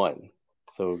Game 1.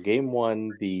 So Game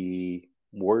 1, the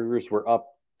Warriors were up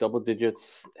double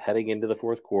digits heading into the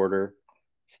fourth quarter.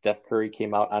 Steph Curry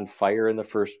came out on fire in the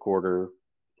first quarter.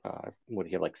 What,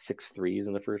 he had like 6 threes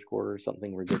in the first quarter or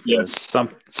something ridiculous? Yeah,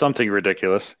 something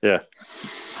ridiculous. Yeah.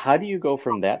 How do you go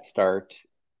from that start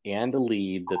and a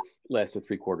lead that's lasted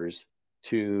 3 quarters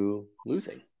to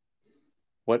losing?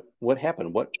 What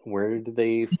happened? Where did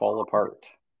they fall apart?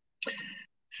 I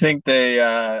think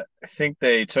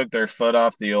they took their foot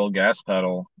off the old gas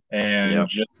pedal and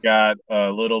just got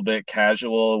a little bit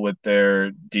casual with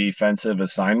their defensive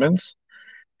assignments.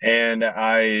 And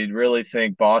I really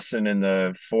think Boston in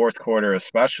the fourth quarter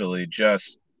especially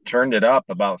just turned it up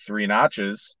about 3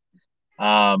 notches.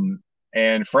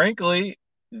 And frankly,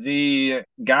 the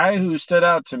guy who stood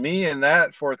out to me in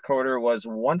that fourth quarter was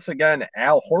once again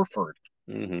Al Horford.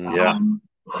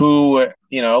 Who,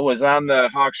 was on the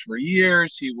Hawks for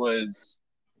years. He was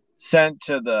sent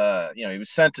to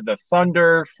the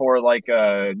Thunder for like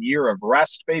a year of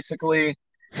rest, basically.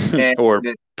 And or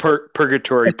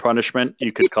purgatory punishment,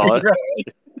 you could call it. Right.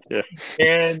 Yeah.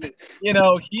 And,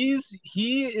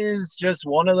 he is just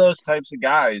one of those types of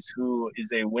guys who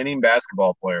is a winning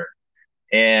basketball player.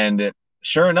 And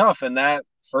sure enough, in that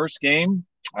first game,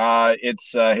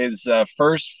 it's his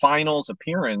first finals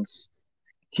appearance.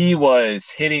 He was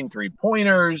hitting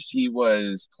 3-pointers. He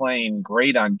was playing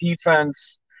great on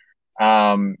defense.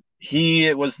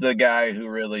 He was the guy who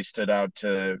really stood out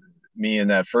to me in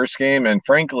that first game. And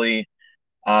frankly,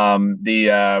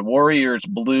 the Warriors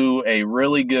blew a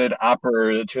really good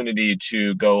opportunity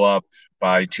to go up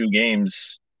by 2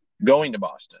 games going to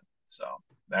Boston. So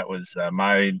that was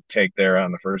my take there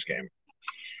on the first game.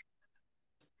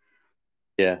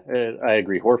 Yeah, I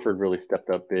agree. Horford really stepped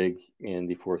up big in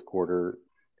the fourth quarter.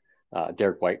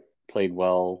 Derek White played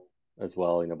well as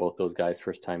well. Both those guys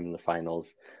first time in the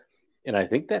finals. And I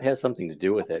think that has something to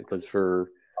do with it, because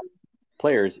for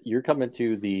players, you're coming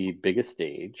to the biggest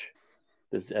stage,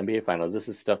 this NBA Finals. This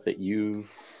is stuff that you've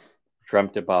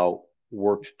dreamt about,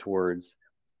 worked towards,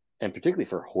 and particularly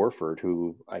for Horford,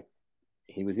 who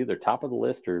he was either top of the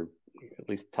list or at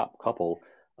least top couple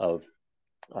of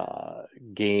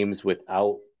games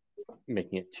without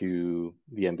making it to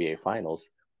the NBA Finals,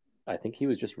 I think he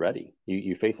was just ready.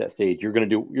 You face that stage, you're gonna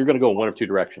go in one of two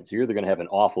directions. You're either gonna have an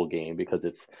awful game because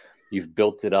you've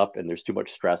built it up and there's too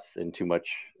much stress and too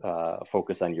much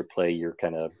focus on your play. You're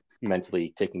kind of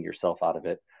mentally taking yourself out of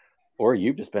it, or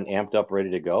you've just been amped up,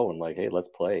 ready to go, and like, hey, let's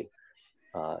play.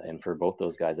 And for both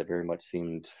those guys, it very much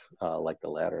seemed like the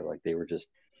latter. Like they were just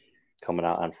coming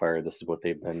out on fire. This is what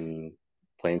they've been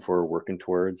playing for, working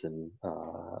towards, and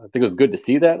I think it was good to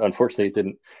see that. Unfortunately, it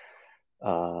didn't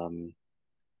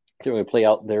really play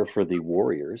out there for the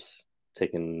Warriors,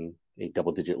 taking a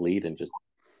double-digit lead and just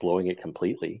blowing it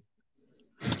completely.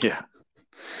 Yeah.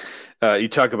 You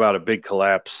talk about a big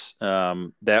collapse.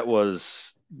 That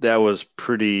was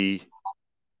pretty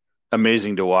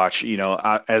amazing to watch.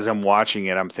 As I'm watching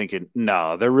it, I'm thinking,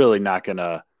 no, they're really not going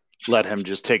to let him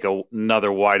just take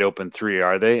another wide open three,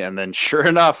 are they? And then sure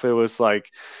enough, it was like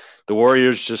the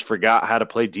Warriors just forgot how to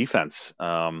play defense.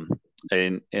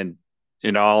 And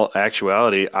in all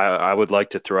actuality, I would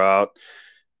like to throw out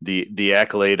the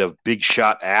accolade of Big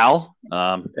Shot Al.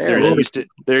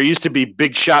 There used to be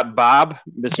Big Shot Bob,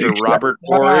 Mr. Robert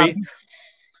Horry.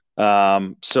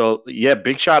 So yeah,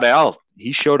 Big Shot Al,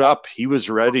 he showed up. He was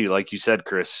ready, like you said,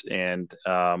 Chris. And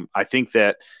I think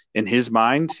that in his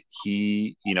mind,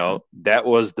 that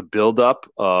was the buildup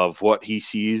of what he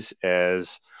sees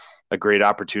as a great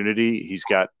opportunity. He's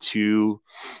got two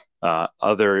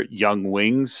other young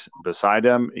wings beside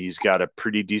him. He's got a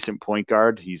pretty decent point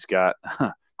guard. He's got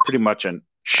pretty much a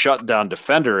shutdown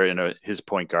defender in his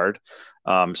point guard.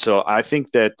 So I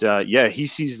think that, he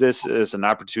sees this as an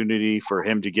opportunity for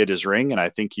him to get his ring, and I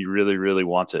think he really, really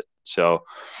wants it. So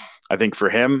I think for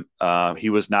him, he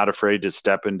was not afraid to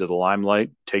step into the limelight,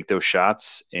 take those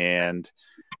shots, and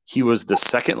he was the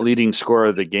second leading scorer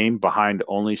of the game behind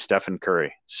only Stephen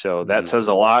Curry. So that says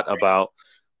a lot about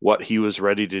what he was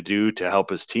ready to do to help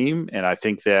his team. And I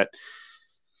think that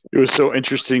it was so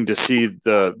interesting to see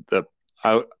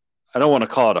I don't want to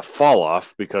call it a fall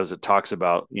off because it talks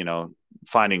about,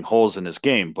 finding holes in his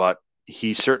game, but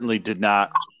he certainly did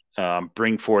not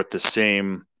bring forth the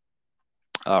same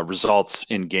results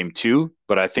in game 2.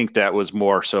 But I think that was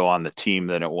more so on the team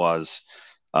than it was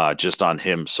just on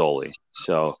him solely.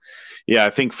 So, yeah, I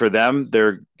think for them,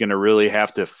 they're going to really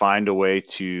have to find a way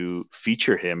to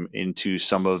feature him into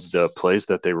some of the plays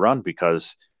that they run,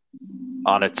 because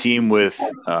on a team with,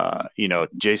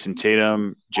 Jason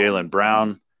Tatum, Jaylen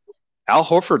Brown, Al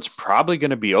Horford's probably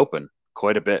going to be open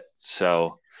quite a bit.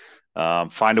 So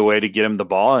find a way to get him the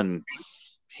ball, and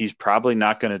he's probably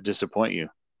not going to disappoint you.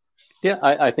 Yeah,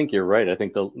 I think you're right. I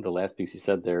think the last piece you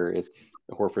said there, it's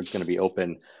Horford's going to be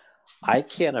open. I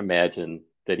can't imagine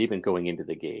that even going into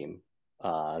the game,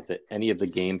 that any of the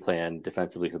game plan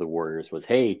defensively for the Warriors was,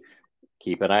 hey,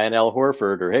 keep an eye on Al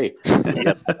Horford, or hey,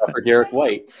 for Derek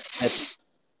White. That's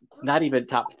not even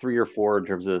top 3 or 4 in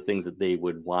terms of the things that they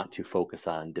would want to focus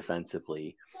on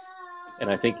defensively. And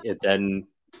I think it then,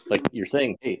 like you're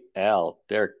saying, hey, Al,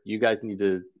 Derek, you guys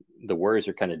the Warriors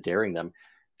are kind of daring them.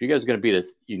 If you guys are going to beat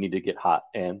us, you need to get hot.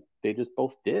 And they just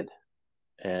both did.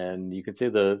 And you could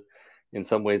say in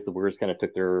some ways, the Warriors kind of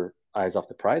took their eyes off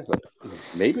the prize, but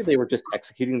maybe they were just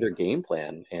executing their game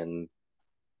plan, and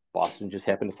Boston just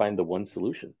happened to find the one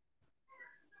solution.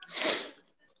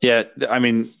 Yeah, I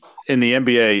mean, in the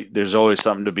NBA, there's always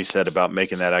something to be said about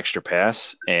making that extra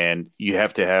pass, and you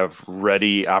have to have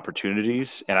ready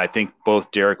opportunities. And I think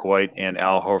both Derek White and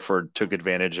Al Horford took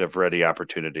advantage of ready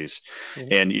opportunities.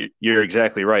 Mm-hmm. And you're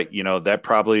exactly right. That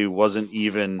probably wasn't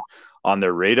even on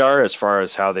their radar as far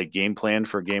as how they game planned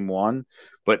for game 1.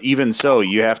 But even so,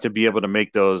 you have to be able to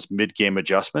make those mid-game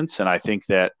adjustments. And I think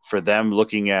that for them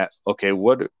looking at, okay,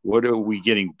 what are we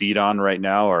getting beat on right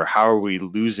now? Or how are we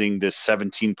losing this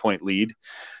 17-point lead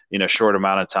in a short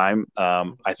amount of time?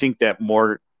 I think that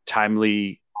more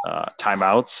timely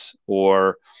timeouts,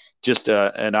 or just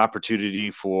an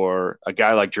opportunity for a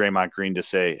guy like Draymond Green to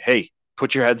say, hey,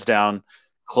 put your heads down,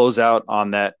 close out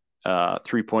on that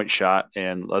 3-point shot,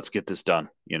 and let's get this done,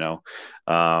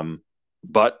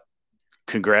 but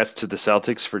congrats to the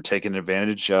Celtics for taking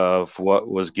advantage of what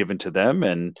was given to them,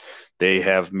 and they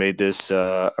have made this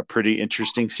a pretty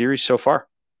interesting series so far.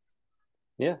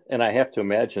 Yeah, and I have to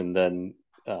imagine then,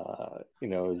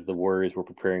 as the Warriors were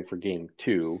preparing for game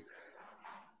 2,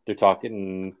 they're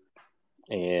talking,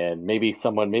 and maybe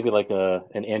someone, like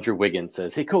an Andrew Wiggins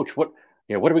says, hey, coach, what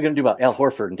are we going to do about Al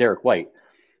Horford and Derek White?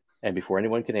 And before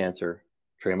anyone can answer,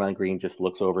 Draymond Green just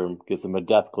looks over him, gives him a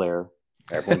death glare.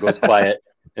 Everyone goes quiet,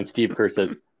 and Steve Kerr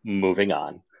says, moving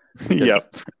on.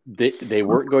 Yep. They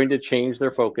weren't going to change their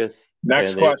focus.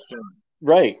 Next question.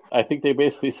 Right. I think they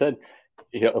basically said,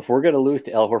 if we're going to lose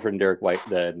to Al Horford and Derek White,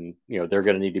 then they're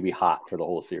going to need to be hot for the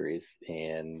whole series.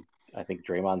 And I think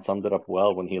Draymond summed it up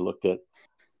well when he looked at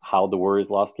how the Warriors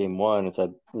lost game one and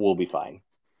said, "We'll be fine."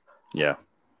 Yeah.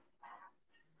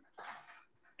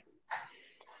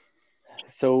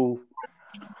 So,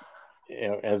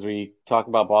 as we talk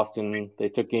about Boston, they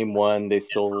took game one. They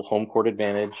stole home court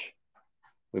advantage.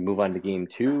 We move on to game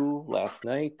two last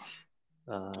night.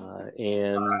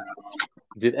 And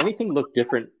did anything look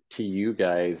different to you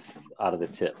guys out of the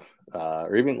tip,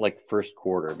 or even like the first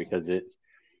quarter? Because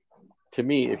to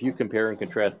me, if you compare and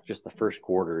contrast just the first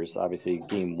quarters, obviously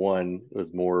game one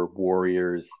was more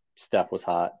Warriors. Steph was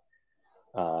hot.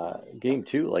 Game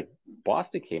two, like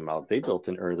Boston came out, they built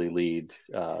an early lead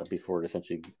before it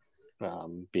essentially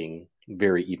being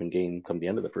very even game come the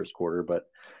end of the first quarter. But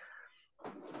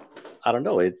I don't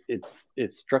know.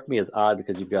 It struck me as odd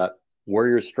because you've got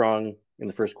Warriors strong in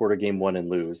the first quarter, game one, and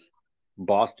lose.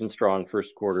 Boston strong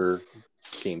first quarter,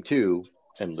 game two,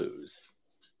 and lose.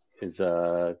 Is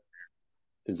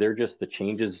there just the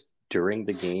changes during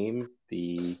the game,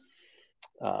 the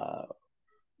uh,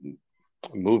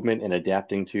 movement and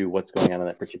adapting to what's going on in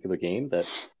that particular game, that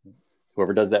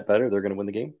whoever does that better, they're going to win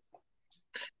the game?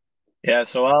 Yeah,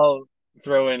 so I'll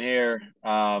throw in here.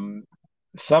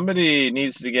 Somebody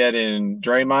needs to get in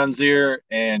Draymond's ear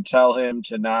and tell him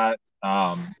to not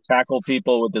tackle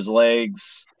people with his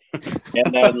legs,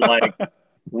 and then like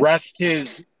rest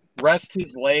his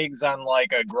legs on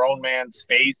like a grown man's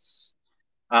face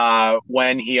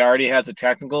when he already has a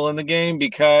technical in the game.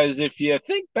 Because if you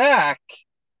think back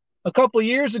a couple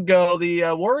years ago, the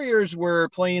Warriors were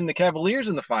playing the Cavaliers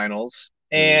in the finals,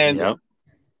 and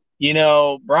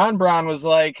Yep. Bron was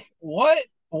like, what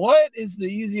is the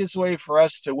easiest way for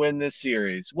us to win this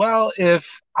series? Well,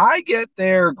 if I get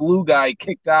their glue guy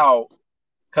kicked out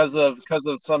because of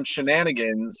some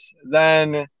shenanigans,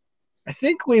 then I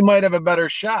think we might have a better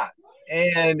shot.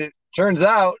 And it turns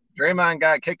out Draymond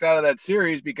got kicked out of that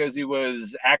series because he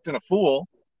was acting a fool.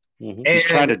 Mm-hmm. He's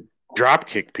trying to drop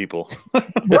kick people.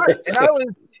 Right. And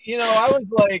I was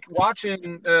like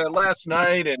watching last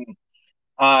night, and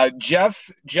Jeff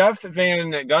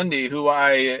Van Gundy, who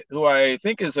I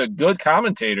think is a good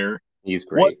commentator, He's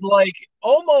great. was like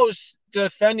almost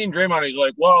defending Draymond. He's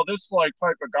like, well, this like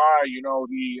type of guy,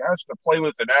 he has to play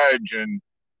with an edge, and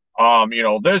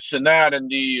this and that, and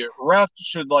the ref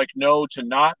should like know to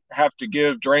not have to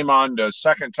give Draymond a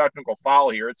second technical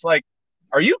foul here. It's like,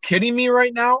 are you kidding me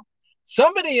right now?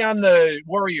 Somebody on the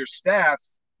Warrior staff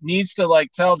needs to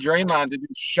like tell Draymond to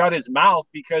just shut his mouth,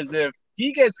 because if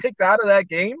he gets kicked out of that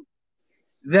game,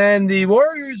 then the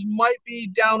Warriors might be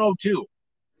down 0-2.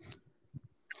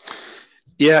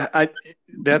 Yeah,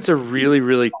 that's a really,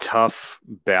 really tough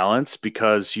balance,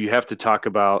 because you have to talk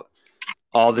about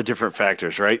all the different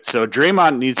factors, right? So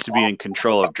Draymond needs to be in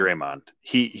control of Draymond.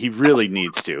 He really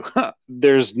needs to.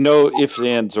 There's no ifs,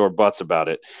 ands, or buts about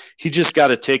it. He just got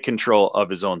to take control of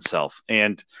his own self.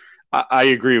 And I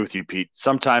agree with you, Pete.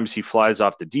 Sometimes he flies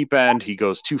off the deep end. He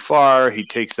goes too far. He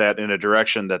takes that in a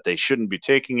direction that they shouldn't be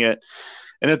taking it.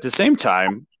 And at the same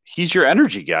time, he's your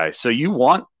energy guy. So you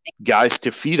want guys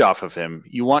to feed off of him.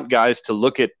 You want guys to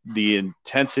look at the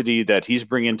intensity that he's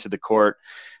bringing to the court,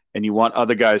 and you want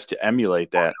other guys to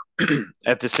emulate that.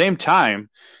 At the same time,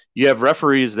 you have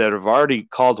referees that have already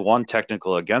called one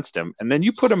technical against him, and then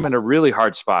you put him in a really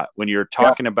hard spot when you're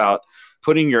talking about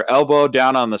putting your elbow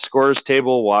down on the scorer's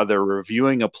table while they're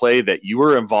reviewing a play that you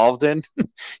were involved in.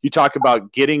 You talk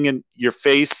about getting in your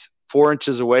face 4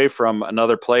 inches away from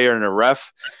another player and a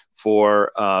ref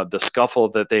for the scuffle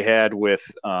that they had with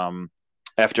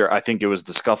after, I think it was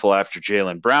the scuffle after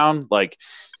Jaylen Brown. Like,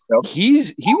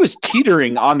 he was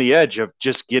teetering on the edge of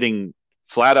just getting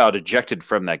flat out ejected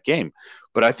from that game.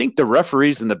 But I think the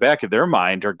referees in the back of their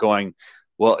mind are going,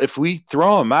 well, if we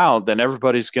throw him out, then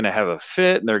everybody's going to have a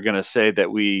fit, and they're going to say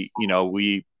that we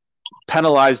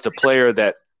penalize the player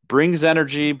that brings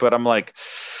energy. But I'm like,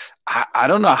 I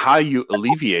don't know how you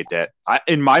alleviate that.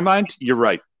 In my mind, you're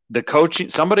right.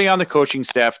 Somebody on the coaching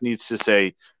staff needs to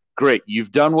say, great,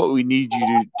 you've done what we need you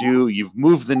to do. You've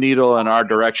moved the needle in our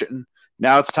direction.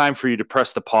 Now it's time for you to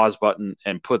press the pause button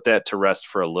and put that to rest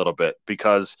for a little bit,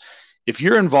 because if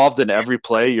you're involved in every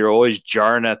play, you're always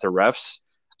jarring at the refs.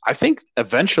 I think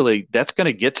eventually that's going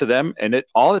to get to them, and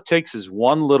all it takes is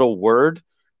one little word,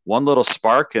 one little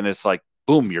spark, and it's like,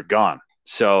 boom, you're gone.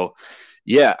 So,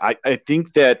 yeah, I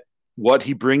think that what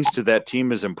he brings to that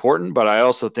team is important, but I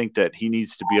also think that he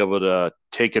needs to be able to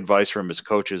take advice from his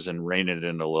coaches and rein it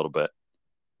in a little bit.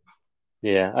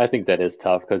 Yeah, I think that is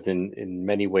tough, because in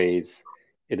many ways,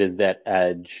 it is that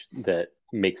edge that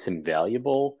makes him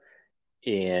valuable.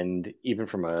 And even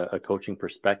from a coaching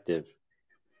perspective,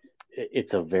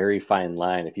 it's a very fine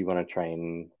line if you want to try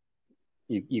and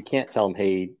you can't tell him,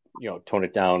 hey, tone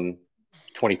it down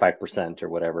 25% or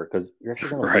whatever, because you're actually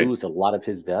going to Right. lose a lot of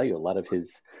his value, a lot of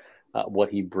his what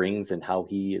he brings and how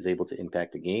he is able to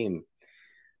impact a game.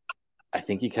 I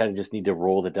think you kind of just need to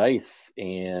roll the dice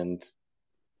and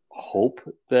hope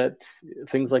that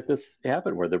things like this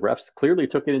happen where the refs clearly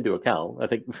took it into account. I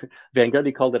think Van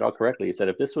Gundy called it out correctly. He said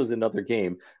if this was another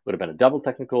game, it would have been a double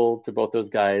technical to both those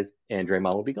guys and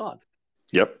Draymond would be gone.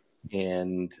 Yep.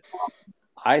 And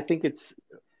I think it's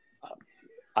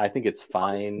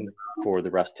fine for the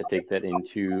refs to take that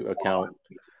into account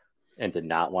and to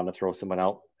not want to throw someone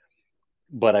out.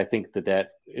 But I think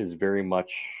that is very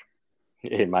much,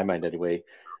 in my mind anyway,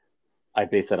 I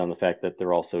base that on the fact that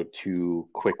they're also too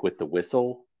quick with the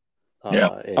whistle and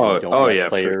don't let Yeah,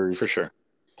 players for sure.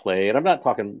 play. And I'm not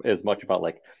talking as much about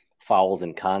like fouls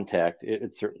and contact.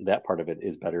 It's certain that part of it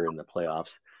is better in the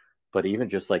playoffs. But even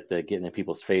just like the getting in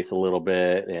people's face a little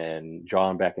bit and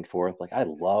drawing back and forth, like I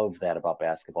love that about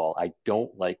basketball. I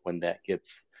don't like when that gets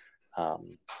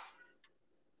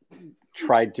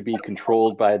tried to be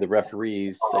controlled by the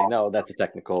referees. Say no, that's a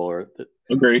technical, or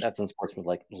Agreed. that's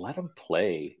unsportsmanlike. Let them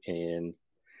play, and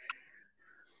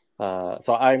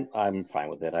so I'm fine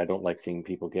with it. I don't like seeing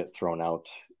people get thrown out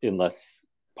unless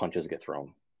punches get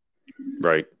thrown.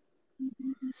 Right.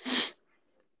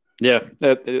 Yeah,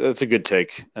 that's a good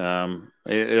take.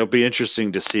 It'll be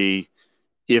interesting to see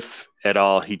if at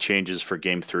all he changes for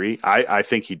game 3. I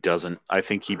think he doesn't. I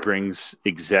think he brings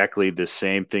exactly the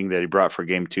same thing that he brought for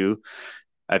game 2.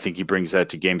 I think he brings that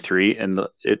to game 3, and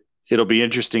it'll be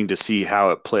interesting to see how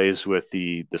it plays with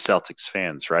the Celtics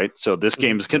fans, right? So this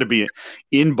game is going to be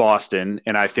in Boston,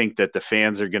 and I think that the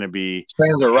fans are going to be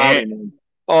fans are rowdy, man.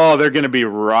 Oh, they're going to be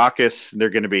raucous. They're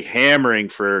going to be hammering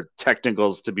for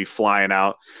technicals to be flying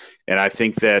out. And I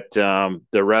think that the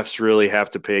refs really have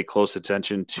to pay close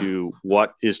attention to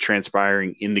what is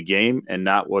transpiring in the game and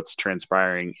not what's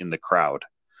transpiring in the crowd.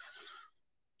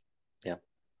 Yeah,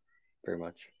 very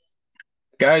much.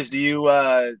 Guys, do you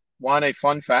want a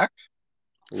fun fact?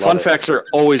 Fun facts are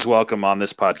always welcome on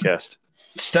this podcast.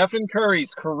 Stephen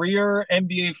Curry's career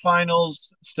NBA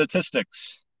Finals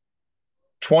statistics: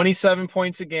 27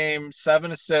 points a game,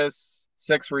 7 assists,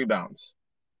 6 rebounds.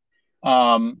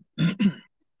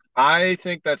 I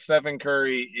think that Stephen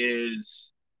Curry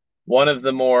is one of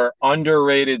the more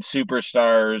underrated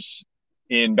superstars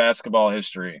in basketball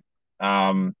history.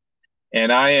 And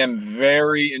I am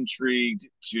very intrigued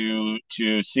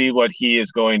to see what he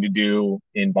is going to do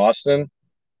in Boston,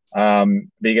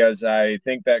 because I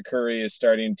think that Curry is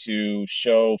starting to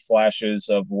show flashes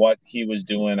of what he was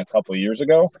doing a couple of years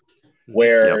ago,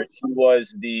 where he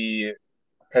was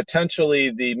potentially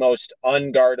the most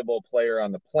unguardable player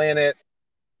on the planet.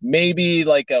 Maybe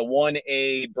like a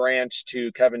 1A branch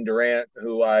to Kevin Durant,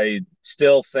 who I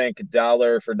still think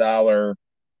dollar for dollar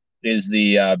is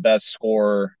the best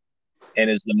scorer and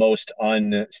is the most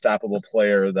unstoppable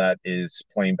player that is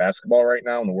playing basketball right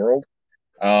now in the world.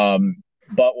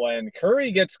 But when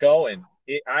Curry gets going,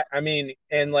 I mean,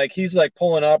 and like he's like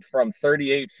pulling up from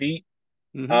 38 feet.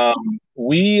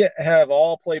 We have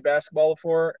all played basketball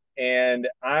before, and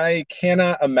I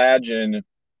cannot imagine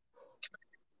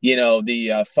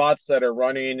the thoughts that are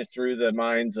running through the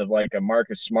minds of like a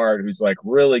Marcus Smart, who's like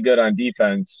really good on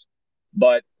defense,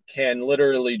 but can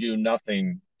literally do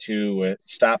nothing to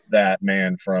stop that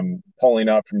man from pulling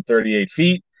up from 38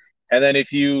 feet. And then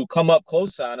if you come up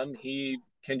close on him, he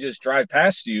can just drive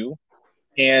past you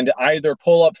and either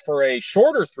pull up for a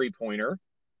shorter 3-pointer,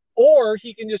 or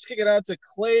he can just kick it out to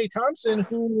Klay Thompson,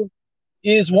 who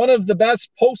is one of the best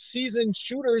postseason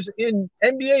shooters in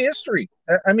NBA history.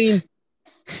 I mean,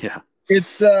 yeah,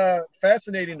 it's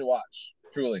fascinating to watch,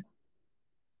 truly.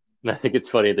 And I think it's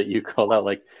funny that you called out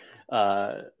like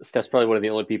Steph's probably one of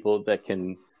the only people that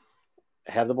can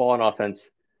have the ball on offense,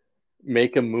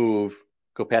 make a move,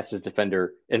 go past his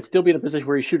defender, and still be in a position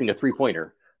where he's shooting a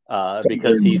 3-pointer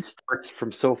because he starts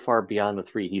from so far beyond the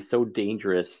 3. He's so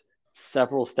dangerous,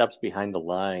 several steps behind the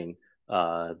line.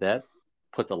 That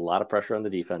puts a lot of pressure on the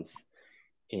defense,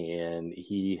 and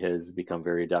he has become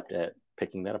very adept at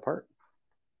picking that apart.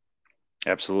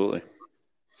 Absolutely.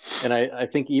 And I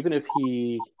think even if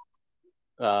he,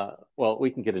 well, we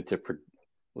can get into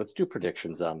let's do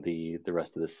predictions on the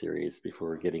rest of this series before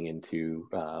we're getting into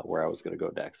where I was going to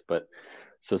go next. But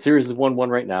so series is 1-1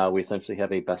 right now. We essentially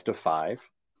have a best of 5,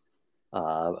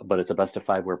 but it's a best of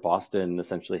 5 where Boston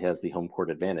essentially has the home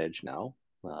court advantage now.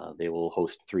 They will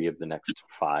host 3 of the next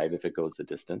 5 if it goes the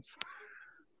distance.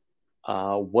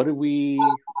 What do we,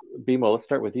 Bimo, let's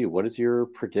start with you. What is your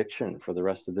prediction for the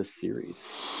rest of this series?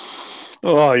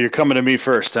 Oh, you're coming to me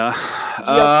first, huh?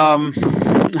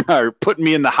 Yep. Or putting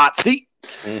me in the hot seat.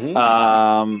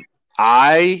 Mm-hmm.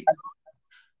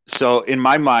 So in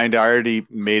my mind, I already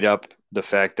made up the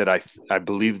fact that I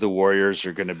believe the Warriors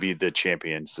are going to be the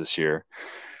champions this year.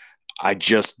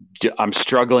 I'm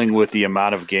struggling with the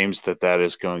amount of games that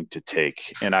is going to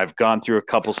take, and I've gone through a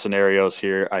couple scenarios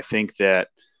here. I think that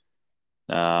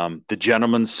the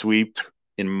gentleman's sweep,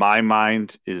 in my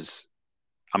mind, is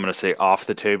I'm going to say off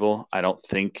the table. I don't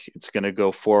think it's going to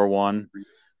go 4-1.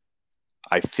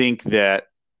 I think that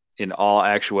in all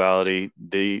actuality,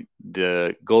 the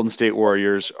Golden State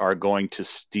Warriors are going to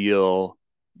steal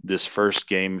this first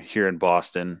game here in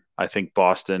Boston. I think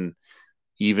Boston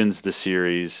evens the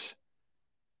series.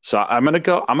 So I'm gonna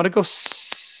go. I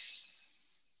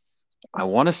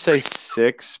want to say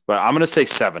 6, but I'm gonna say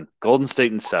 7. Golden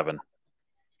State in 7.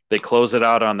 They close it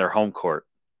out on their home court.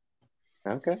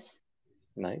 Okay.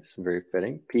 Nice. Very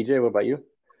fitting. PJ, what about you?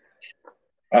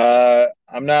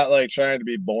 I'm not like trying to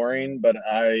be boring, but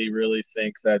I really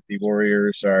think that the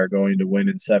Warriors are going to win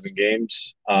in 7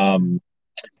 games.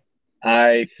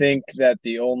 I think that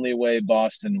the only way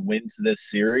Boston wins this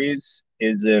series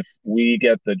is if we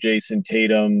get the Jason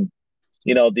Tatum,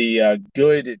 the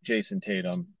good Jason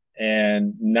Tatum,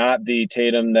 and not the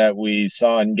Tatum that we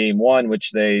saw in game 1, which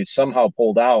they somehow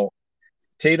pulled out.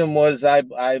 Tatum was, I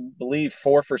believe,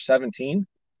 4 for 17.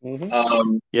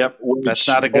 Mm-hmm. Yep, that's Which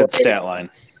not a good stat line.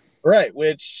 right,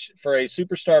 which for a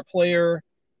superstar player,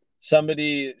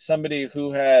 somebody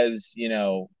who has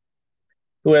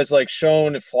like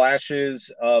shown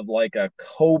flashes of like a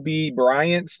Kobe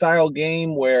Bryant style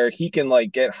game where he can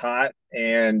like get hot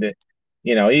and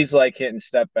he's like hitting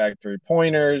step back 3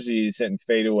 pointers, he's hitting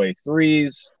fadeaway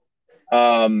threes.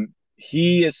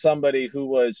 He is somebody who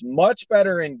was much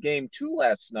better in game 2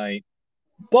 last night,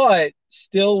 but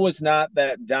still was not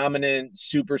that dominant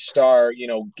superstar,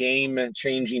 game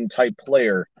changing type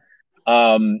player.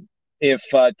 If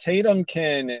Tatum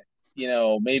can,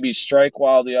 maybe strike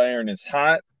while the iron is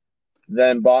hot,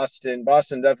 then Boston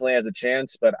definitely has a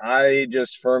chance. But I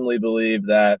just firmly believe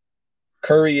that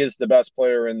Curry is the best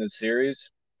player in this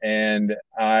series, and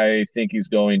I think he's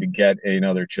going to get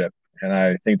another chip, and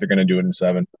I think they're going to do it in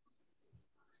 7.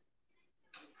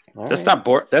 That's not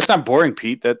That's not boring,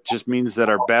 Pete. That just means that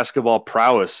our basketball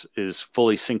prowess is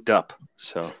fully synced up.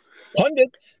 So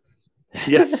Pundits.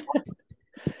 Yes.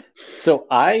 So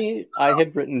I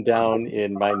had written down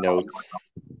in my notes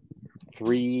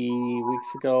 3 weeks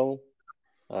ago,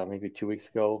 maybe 2 weeks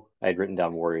ago, I had written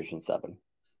down Warriors in 7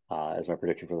 as my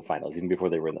prediction for the finals, even before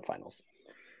they were in the finals.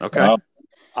 Okay.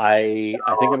 I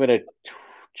think I'm going to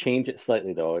change it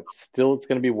slightly though. It's going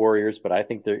to be Warriors, but I don't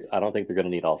think they're going to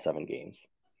need all 7 games.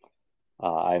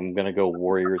 I'm going to go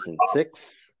Warriors in 6.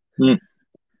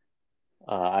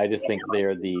 I just think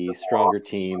they're the stronger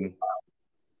team.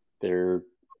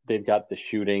 They've got the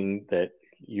shooting that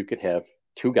you could have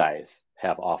 2 guys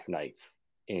have off nights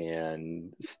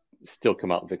and still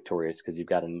come out victorious because you've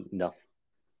got enough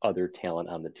other talent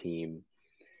on the team.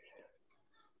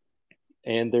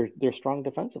 And they're strong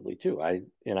defensively too. I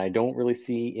don't really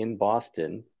see in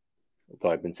Boston, though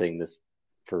I've been saying this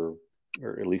or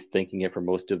at least thinking it for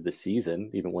most of the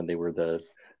season, even when they were the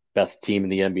best team in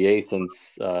the NBA since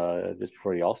just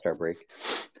before the All-Star break.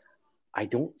 I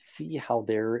don't see how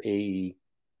they're to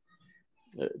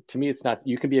me, it's not,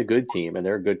 you can be a good team and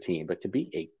they're a good team, but to be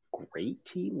a great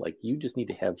team, like you just need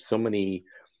to have so many,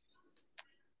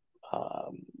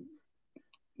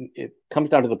 it comes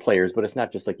down to the players, but it's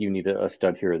not just like you need a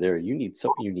stud here or there. You need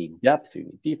depth, you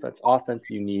need defense, offense,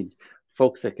 you need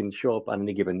folks that can show up on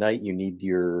any given night. You need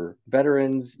your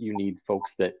veterans, you need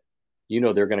folks that,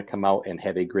 they're going to come out and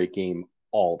have a great game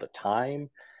all the time.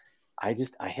 I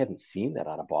hadn't seen that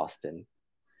out of Boston.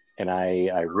 And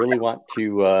I really want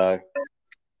to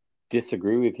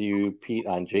disagree with you, Pete,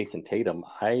 on Jason Tatum.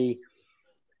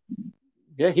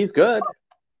 He's good.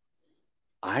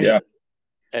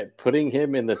 Putting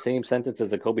him in the same sentence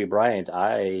as a Kobe Bryant,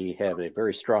 I have a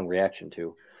very strong reaction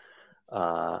to.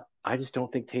 I just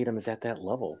don't think Tatum is at that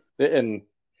level. And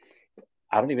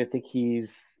I don't even think he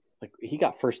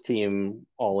got first team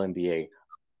All NBA.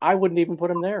 I wouldn't even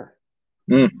put him there.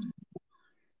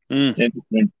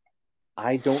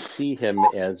 I don't see him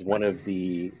as one of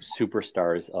the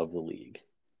superstars of the league.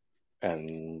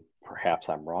 And perhaps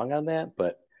I'm wrong on that,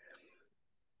 but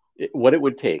what it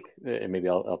would take, and maybe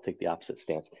I'll take the opposite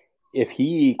stance, if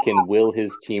he can will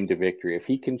his team to victory, if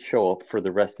he can show up for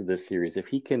the rest of this series, if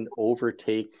he can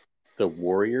overtake the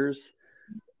Warriors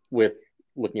with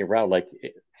looking around, like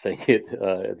saying it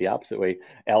the opposite way,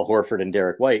 Al Horford and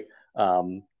Derek White,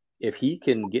 if he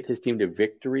can get his team to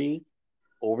victory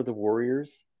over the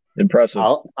Warriors, Impressive.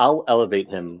 I'll elevate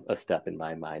him a step in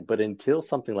my mind. But until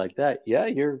something like that, yeah,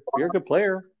 you're a good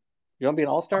player. You want to be an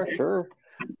all-star? Sure.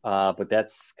 But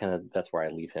that's where I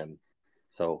leave him.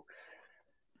 So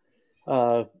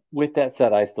with that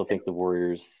said, I still think the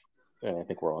Warriors, and I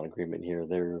think we're all in agreement here,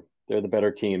 they're the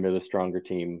better team, they're the stronger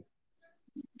team,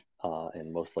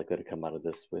 and most likely to come out of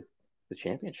this with the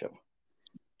championship.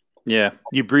 Yeah,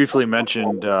 you briefly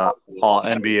mentioned all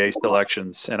NBA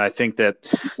selections, and I think that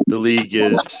the league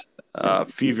is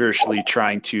feverishly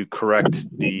trying to correct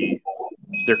their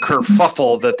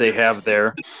kerfuffle that they have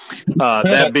there.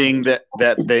 That being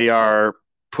that they are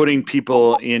putting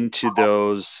people into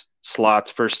those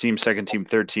slots, first team, second team,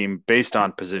 third team, based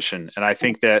on position. And I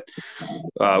think that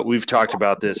we've talked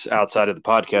about this outside of the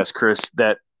podcast, Chris,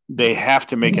 that they have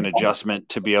to make an adjustment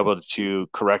to be able to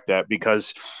correct that,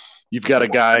 because you've got a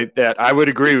guy that I would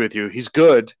agree with you. He's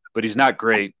good, but he's not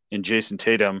great in Jason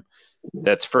Tatum.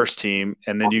 That's first team.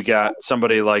 And then you got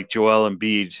somebody like Joel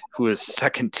Embiid, who is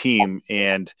second team,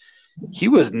 and he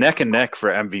was neck and neck for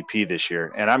MVP this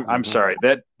year. And I'm sorry,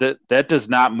 that does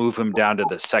not move him down to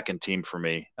the second team for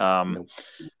me. I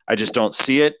just don't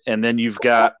see it. And then you've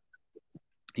got,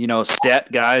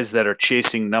 stat guys that are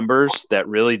chasing numbers that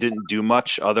really didn't do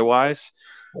much otherwise.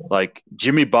 Like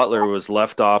Jimmy Butler was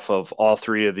left off of all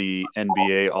three of the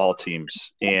NBA all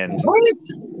teams. And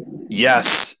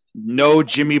yes, no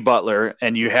Jimmy Butler,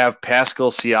 and you have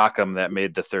Pascal Siakam that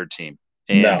made the third team.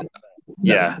 And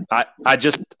yeah,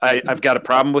 I've got a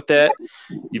problem with that.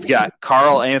 You've got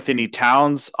Karl Anthony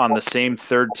Towns on the same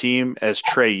third team as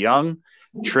Trae Young.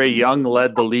 Trae Young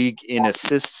led the league in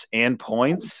assists and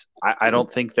points. I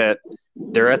don't think that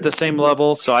they're at the same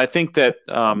level. So I think that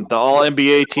the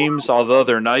All-NBA teams, although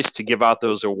they're nice to give out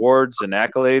those awards and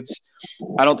accolades,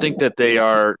 I don't think that they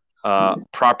are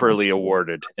properly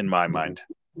awarded in my mind.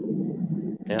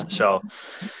 Yeah. So,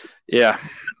 yeah.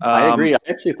 I agree. I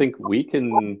actually think we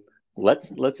can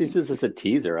let's use this as a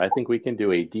teaser. I think we can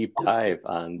do a deep dive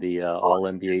on the All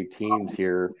NBA teams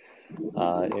here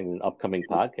in an upcoming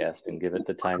podcast and give it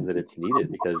the time that it's needed,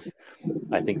 because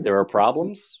I think there are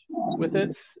problems with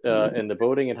it in the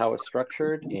voting and how it's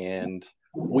structured, and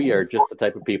we are just the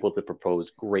type of people to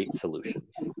propose great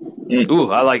solutions.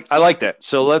 Ooh, I like that.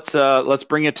 So let's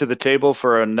bring it to the table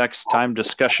for a next time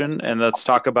discussion, and let's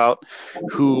talk about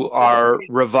who our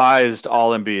revised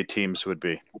All NBA teams would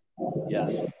be.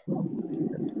 Yes,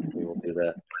 we will do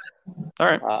that. All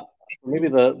right. Maybe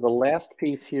the last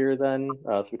piece here then.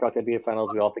 So we talked NBA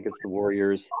Finals. We all think it's the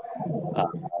Warriors.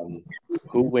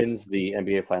 Who wins the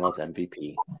NBA Finals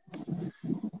MVP?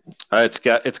 It's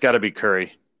got to be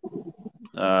Curry.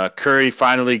 Curry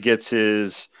finally gets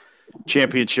his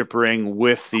championship ring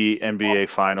with the NBA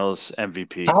Finals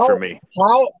MVP for me.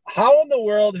 How in the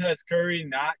world has Curry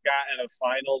not gotten a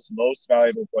Finals Most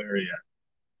Valuable Player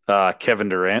yet? Kevin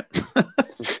Durant.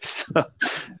 So,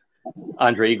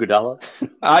 Andre Iguodala.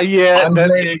 Yeah,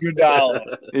 Andre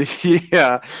Iguodala.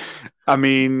 Yeah, I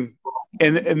mean,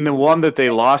 and the one that they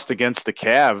lost against the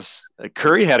Cavs,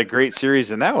 Curry had a great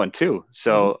series in that one too.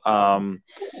 So,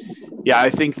 yeah, I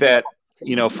think that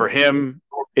for him,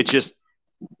 it's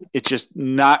just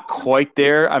not quite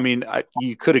there. I mean,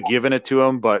 you could have given it to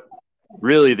him, but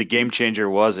really the game changer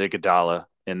was Iguodala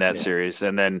in that series.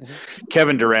 And then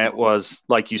Kevin Durant was,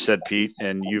 like you said, Pete,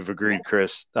 and you've agreed,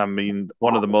 Chris, I mean,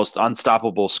 one of the most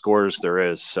unstoppable scorers there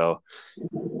is. So,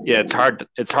 yeah, it's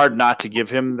hard not to give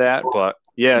him that. But,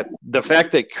 yeah, the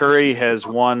fact that Curry has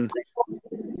won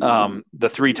the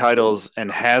 3 titles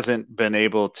and hasn't been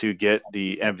able to get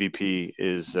the MVP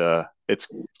is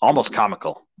it's almost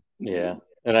comical. Yeah.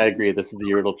 And I agree. This is the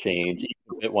year it'll change.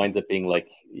 It winds up being like,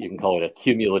 you can call it a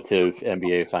cumulative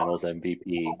NBA Finals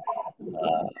MVP.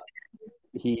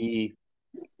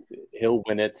 He'll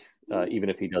win it, even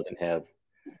if he doesn't have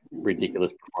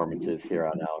ridiculous performances here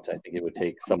on out. I think it would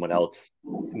take someone else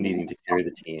needing to carry the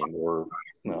team, or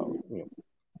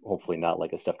hopefully not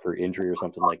like a Steph Curry injury or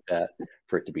something like that,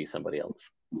 for it to be somebody else.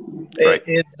 Right.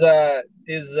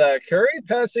 Is Curry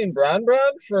passing Bron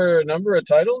for a number of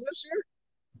titles this year?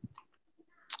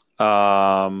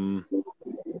 Bron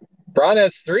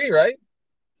has 3, right?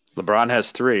 LeBron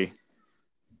has 3.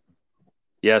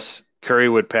 Yes, Curry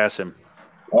would pass him.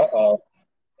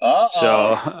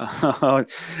 So,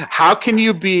 how can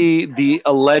you be the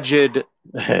alleged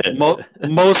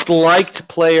most liked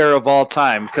player of all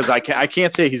time? Because I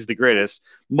can't say he's the greatest.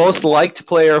 Most liked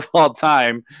player of all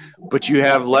time, but you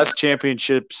have less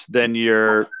championships than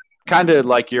your kind of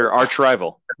like your arch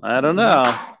rival. I don't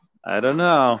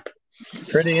know.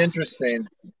 Pretty interesting.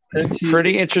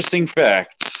 Pretty interesting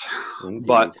facts. Indeed.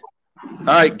 But all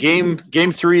right, game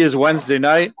 3 is Wednesday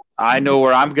night. I know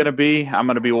where I'm going to be. I'm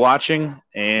going to be watching,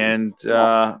 and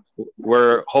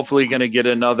we're hopefully going to get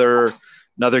another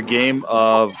game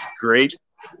of great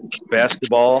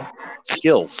basketball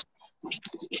skills.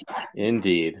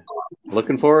 Indeed.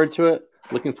 Looking forward to it.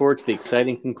 Looking forward to the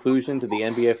exciting conclusion to the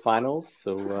NBA Finals.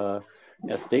 So,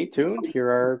 stay tuned. Here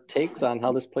are takes on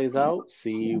how this plays out.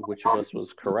 See which of us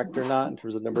was correct or not in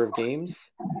terms of number of games.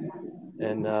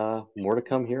 And more to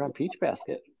come here on Peach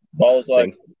Basket. Ball is life.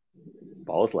 Thanks.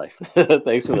 Ball is life.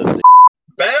 Thanks for listening.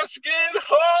 Basket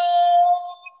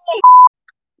hole!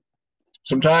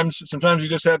 Sometimes you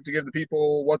just have to give the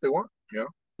people what they want, you know?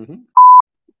 Mm-hmm.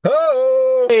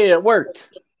 Oh! Hey, it worked.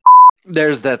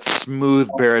 There's that smooth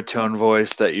baritone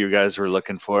voice that you guys were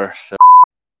looking for. So.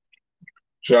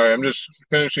 Sorry, I'm just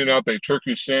finishing up a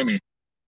turkey Sammy.